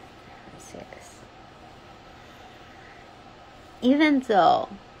 let's say this. Even though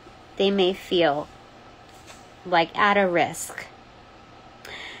they may feel like at a risk,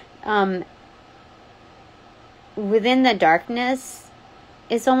 within the darkness,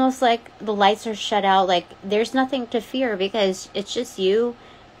 it's almost like the lights are shut out. Like there's nothing to fear because it's just you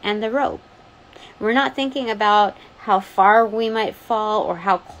and the rope. We're not thinking about how far we might fall or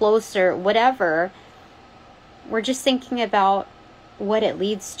how close or whatever. We're just thinking about what it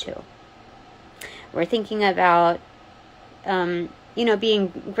leads to. We're thinking about, being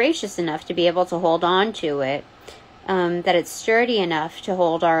gracious enough to be able to hold on to it, that it's sturdy enough to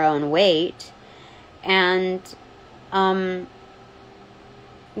hold our own weight, and that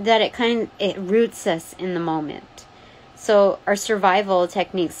it roots us in the moment. So our survival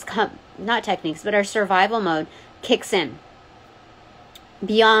techniques our survival mode kicks in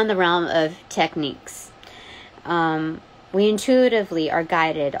beyond the realm of techniques. We intuitively are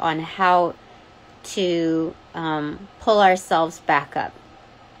guided on how to pull ourselves back up.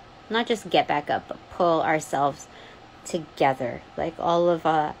 Not just get back up, but pull ourselves together. Like all of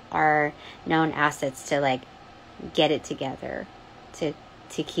our known assets to like get it together to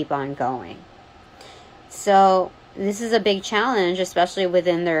keep on going. So this is a big challenge, especially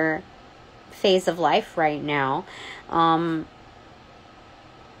within their phase of life right now.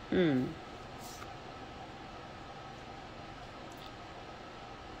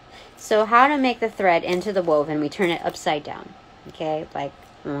 So how to make the thread into the woven, we turn it upside down. Okay, like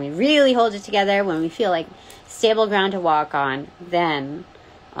when we really hold it together, when we feel like stable ground to walk on, then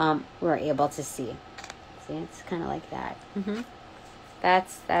we're able to see. See, it's kind of like that.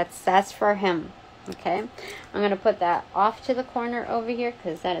 That's for him. Okay, I'm going to put that off to the corner over here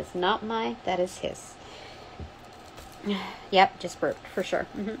because that is not mine, that is his. Yep, just burped for sure.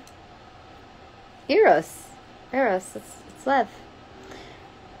 Eros, it's love.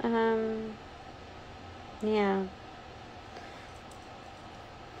 Yeah.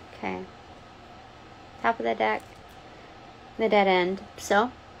 Okay. Top of the deck, the dead end.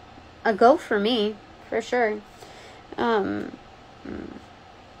 So, a go for me, for sure.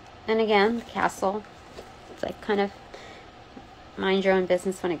 And again, the castle. It's like kind of mind your own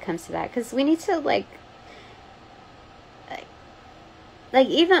business when it comes to that, because we need to like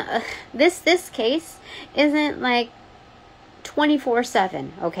even this case isn't like 24/7.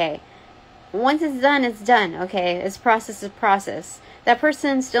 Okay, once it's done, it's done. Okay, it's process is process. That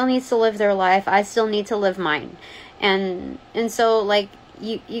person still needs to live their life. I still need to live mine, and so like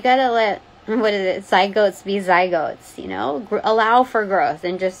you gotta let, what is it, zygotes be zygotes, allow for growth,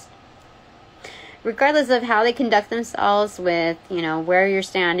 and just regardless of how they conduct themselves with, where you're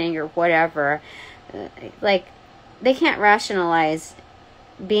standing or whatever, like they can't rationalize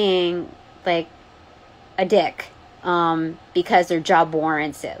being like a dick because their job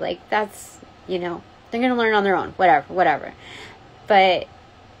warrants it. Like that's, they're gonna learn on their own, whatever. But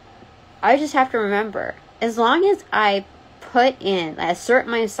I just have to remember, as long as I assert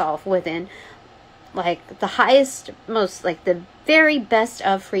myself within like the highest, most, like the very best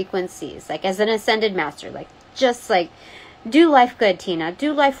of frequencies, like as an ascended master, like just like do life good, Tina,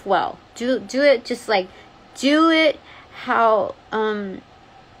 do life well, do it, just like do it how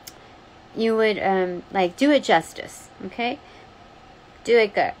you would like do it justice. Okay, do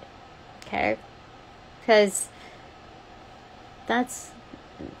it good. Okay, because that's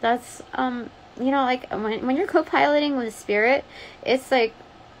like when you're co-piloting with spirit, it's like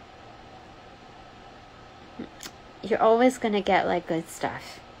you're always going to get like good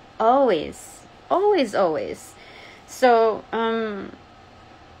stuff. Always. Always, always. So,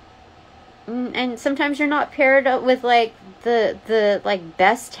 and sometimes you're not paired up with like the like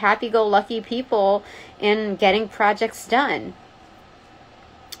best happy-go-lucky people in getting projects done.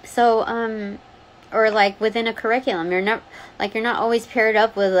 So, or like within a curriculum, you're not always paired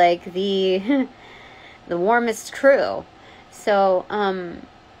up with like the the warmest crew. So,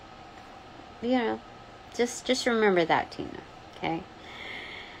 you know, just remember that, Tina. Okay.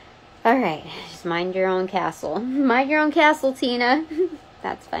 All right, just mind your own castle. Mind your own castle, Tina.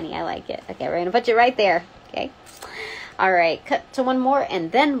 That's funny. I like it. Okay, we're gonna put you right there. Okay. All right, cut to one more,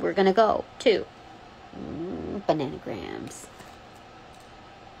 and then we're gonna go to bananagrams.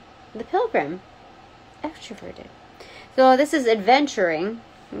 The Pilgrim, extroverted. So this is adventuring.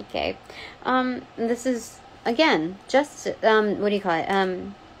 Okay. This is again just what do you call it?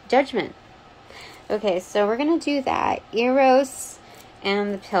 Judgment. Okay, so we're gonna do that. Eros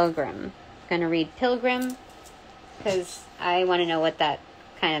and the Pilgrim. I'm gonna read Pilgrim because I want to know what that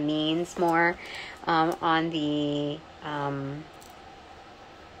kind of means more on the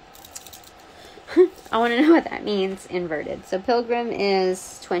I want to know what that means inverted. So Pilgrim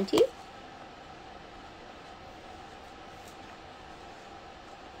is 20.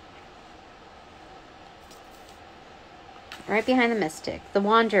 Right behind the mystic, the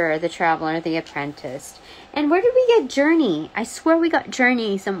wanderer, the traveler, the apprentice. And where did we get journey? I swear we got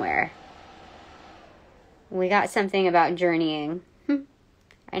journey somewhere. We got something about journeying.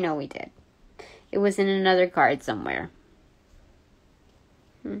 I know we did. It was in another card somewhere.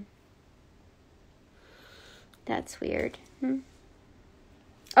 That's weird.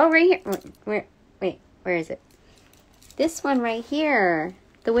 Oh, right here. Where is it? This one right here.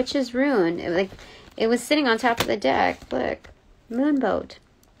 The Witch's Rune. It was sitting on top of the deck. Look. Moonboat.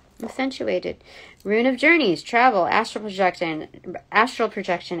 Accentuated. Rune of journeys, travel, astral projection,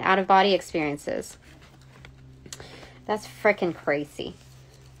 out-of-body experiences. That's freaking crazy.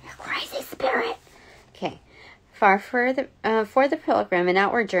 Crazy spirit. Okay. For the pilgrim, an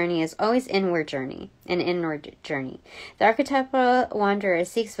outward journey is always an inward journey. The archetypal wanderer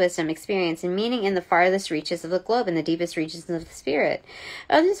seeks wisdom, experience, and meaning in the farthest reaches of the globe and the deepest regions of the spirit.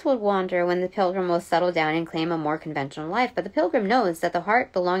 Others would wander when the pilgrim will settle down and claim a more conventional life, but the pilgrim knows that the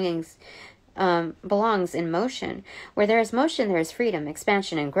heart belongs in motion. Where there is motion, there is freedom,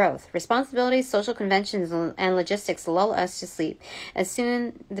 expansion, and growth. Responsibilities, social conventions, and logistics lull us to sleep.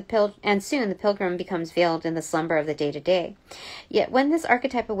 Soon the pilgrim becomes veiled in the slumber of the day-to-day. Yet when this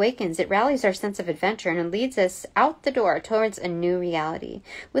archetype awakens, it rallies our sense of adventure and leads us out the door towards a new reality.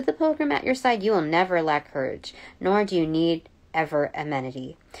 With the pilgrim at your side, you will never lack courage, nor do you need ever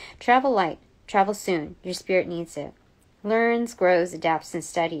amenity. Travel light, travel soon. Your spirit needs it. Learns, grows, adapts, and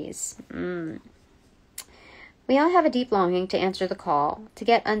studies. We all have a deep longing to answer the call, to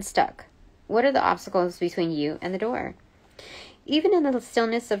get unstuck. What are the obstacles between you and the door? Even in the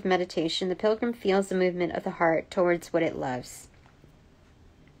stillness of meditation, the pilgrim feels the movement of the heart towards what it loves.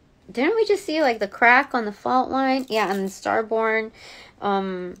 Didn't we just see like the crack on the fault line? Yeah, and the starborn,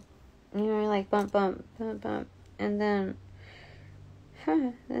 like bump, bump, bump, bump. And then,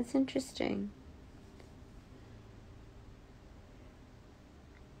 that's interesting.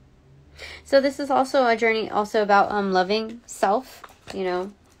 So this is also a journey also about loving self,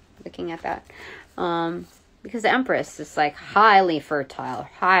 looking at that. Because the Empress is like highly fertile,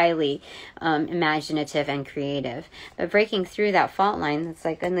 highly imaginative and creative. But breaking through that fault line, it's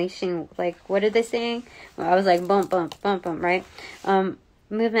like unleashing, like, what did they say? Well, I was like, bump, bump, bump, bump, right?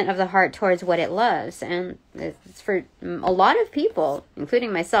 Movement of the heart towards what it loves. And it's for a lot of people,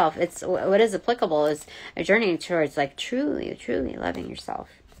 including myself, it's what is applicable is a journey towards like truly, truly loving yourself.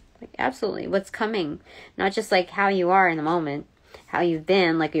 Like, absolutely. What's coming, not just like how you are in the moment, how you've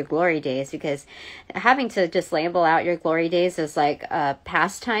been, like your glory days, because having to just label out your glory days as like a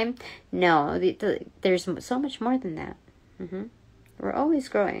pastime, no, there's so much more than that. We're always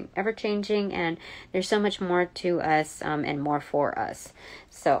growing, ever changing, and there's so much more to us and more for us.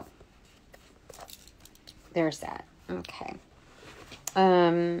 So there's that. Okay.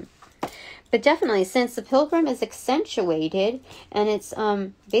 But definitely, since the pilgrim is accentuated and it's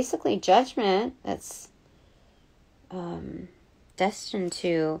basically judgment that's destined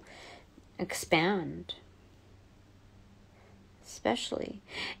to expand, especially.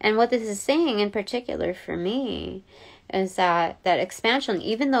 And what this is saying in particular for me is that expansion,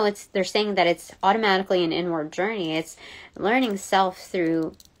 even though they're saying that it's automatically an inward journey, it's learning self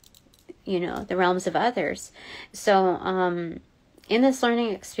through, the realms of others. So, in this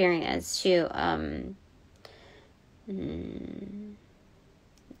learning experience,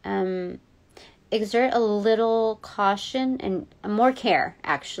 exert a little caution and more care,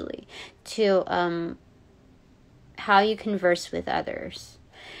 actually, to how you converse with others.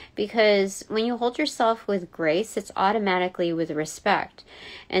 Because when you hold yourself with grace, it's automatically with respect.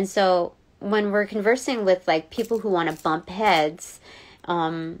 And so when we're conversing with like people who want to bump heads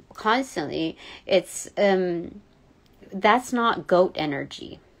constantly, it's that's not goat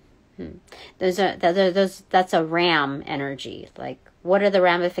energy. That's a ram energy. Like, what are the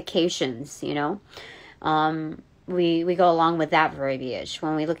ramifications, you know? We go along with that verbiage.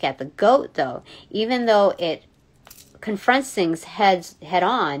 When we look at the goat, though, even though it confronts things head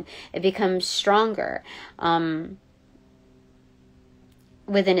on, it becomes stronger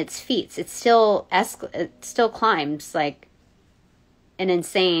within its feet. It still climbs like an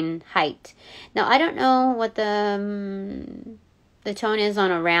insane height. Now, I don't know what the tone is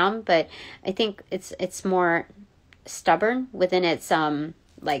on a ram, but I think it's more stubborn within its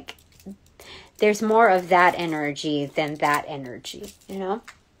like, there's more of that energy than that energy, you know?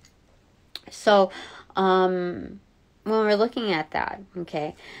 So when we're looking at that,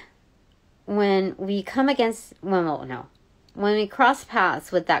 okay, when we come against, when we cross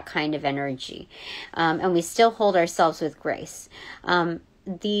paths with that kind of energy, and we still hold ourselves with grace,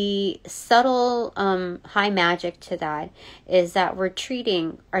 the subtle high magic to that is that we're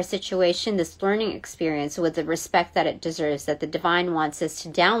treating our situation, this learning experience, with the respect that it deserves, that the divine wants us to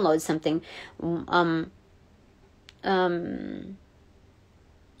download something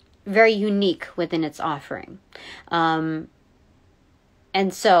very unique within its offering. And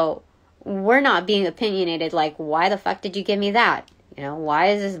so we're not being opinionated like, why the fuck did you give me that? You know, why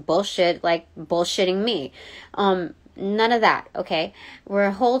is this bullshit like bullshitting me? None of that, okay?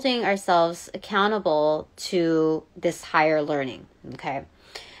 We're holding ourselves accountable to this higher learning, okay?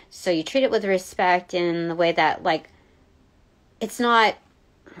 So you treat it with respect in the way that, like, it's not,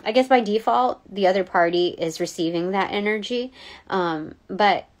 I guess by default, the other party is receiving that energy.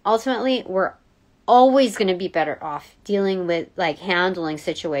 But ultimately, we're always going to be better off dealing with, like, handling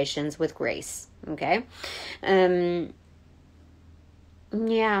situations with grace, okay?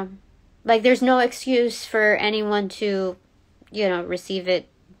 Yeah. Like, there's no excuse for anyone to, you know, receive it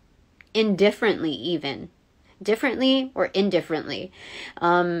indifferently, even. Differently or indifferently.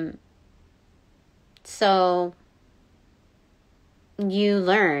 So you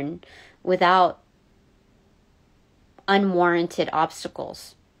learn without unwarranted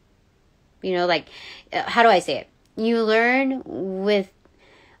obstacles. You know, like, how do I say it? You learn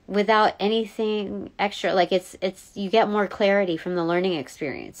without anything extra. Like, it's you get more clarity from the learning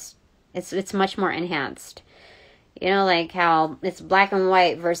experience. It's much more enhanced. You know, like how it's black and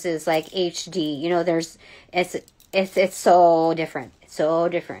white versus like HD. You know, it's so different. It's so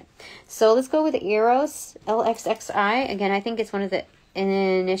different. So let's go with Eros, LXXI. Again, I think it's one of the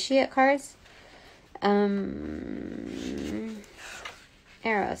initiate cards.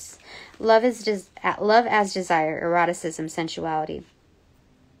 Eros. Love as desire, eroticism, sensuality.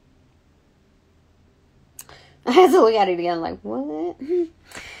 I have to look at it again like, what?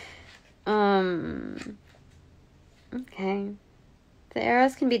 Okay. The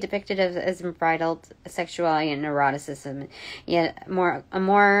Eros can be depicted as unbridled sexuality and eroticism, yet a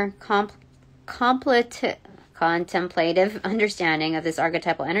more contemplative understanding of this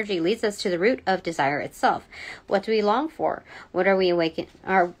archetypal energy leads us to the root of desire itself. What do we long for? Why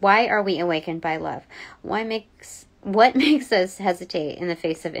are we awakened by love? What makes us hesitate in the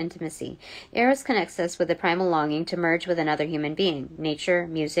face of intimacy? Eros connects us with the primal longing to merge with another human being, nature,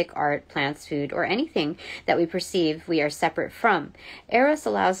 music, art, plants, food, or anything that we perceive we are separate from. Eros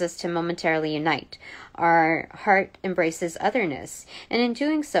allows us to momentarily unite. Our heart embraces otherness, and in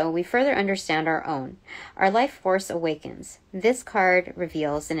doing so, we further understand our own. Our life force awakens. This card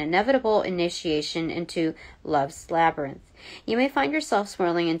reveals an inevitable initiation into love's labyrinth. You may find yourself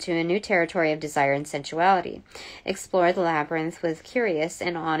swirling into a new territory of desire and sensuality. Explore the labyrinth with curious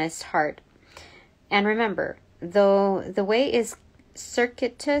and honest heart. And remember, though the way is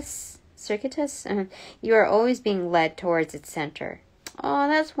circuitous, you are always being led towards its center. Oh,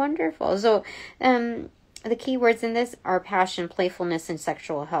 that's wonderful. So, the key words in this are passion, playfulness, and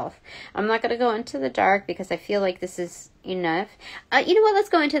sexual health. I'm not going to go into the dark because I feel like this is enough. You know what? Let's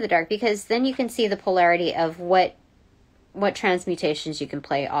go into the dark because then you can see the polarity of what transmutations you can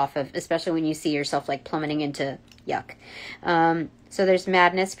play off of, especially when you see yourself like plummeting into yuck. So there's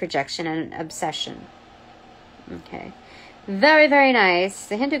madness, projection, and obsession. Okay. Very, very nice.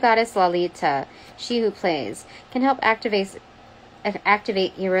 The Hindu goddess Lalita, she who plays, can help activate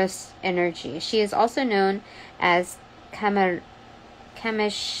Eros energy. She is also known as Kameshvari,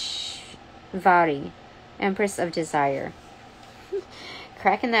 Empress of Desire.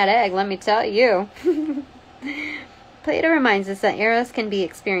 cracking that egg, let me tell you. Plato reminds us that eros can be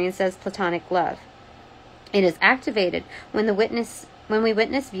experienced as platonic love. It is activated when we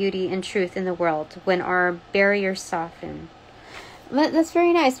witness beauty and truth in the world, when our barriers soften. But that's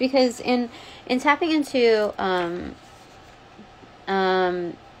very nice, because in tapping into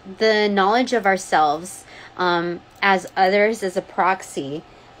the knowledge of ourselves as others, as a proxy,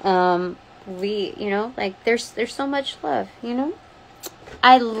 we, you know, like there's so much love, you know.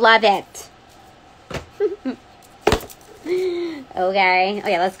 I love it. Okay,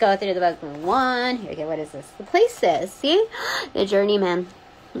 let's go through the book. One. Here, okay, what is this? The places. See? The journeyman.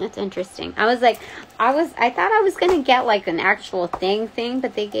 That's interesting. I thought I was gonna get like an actual thing,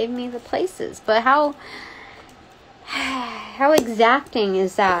 but they gave me the places. But how exacting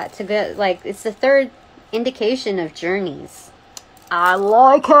is that to get, like, it's the third indication of journeys. I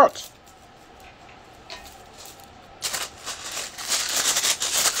like it.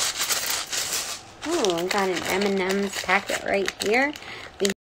 Oh, I got an M&M's packet right here.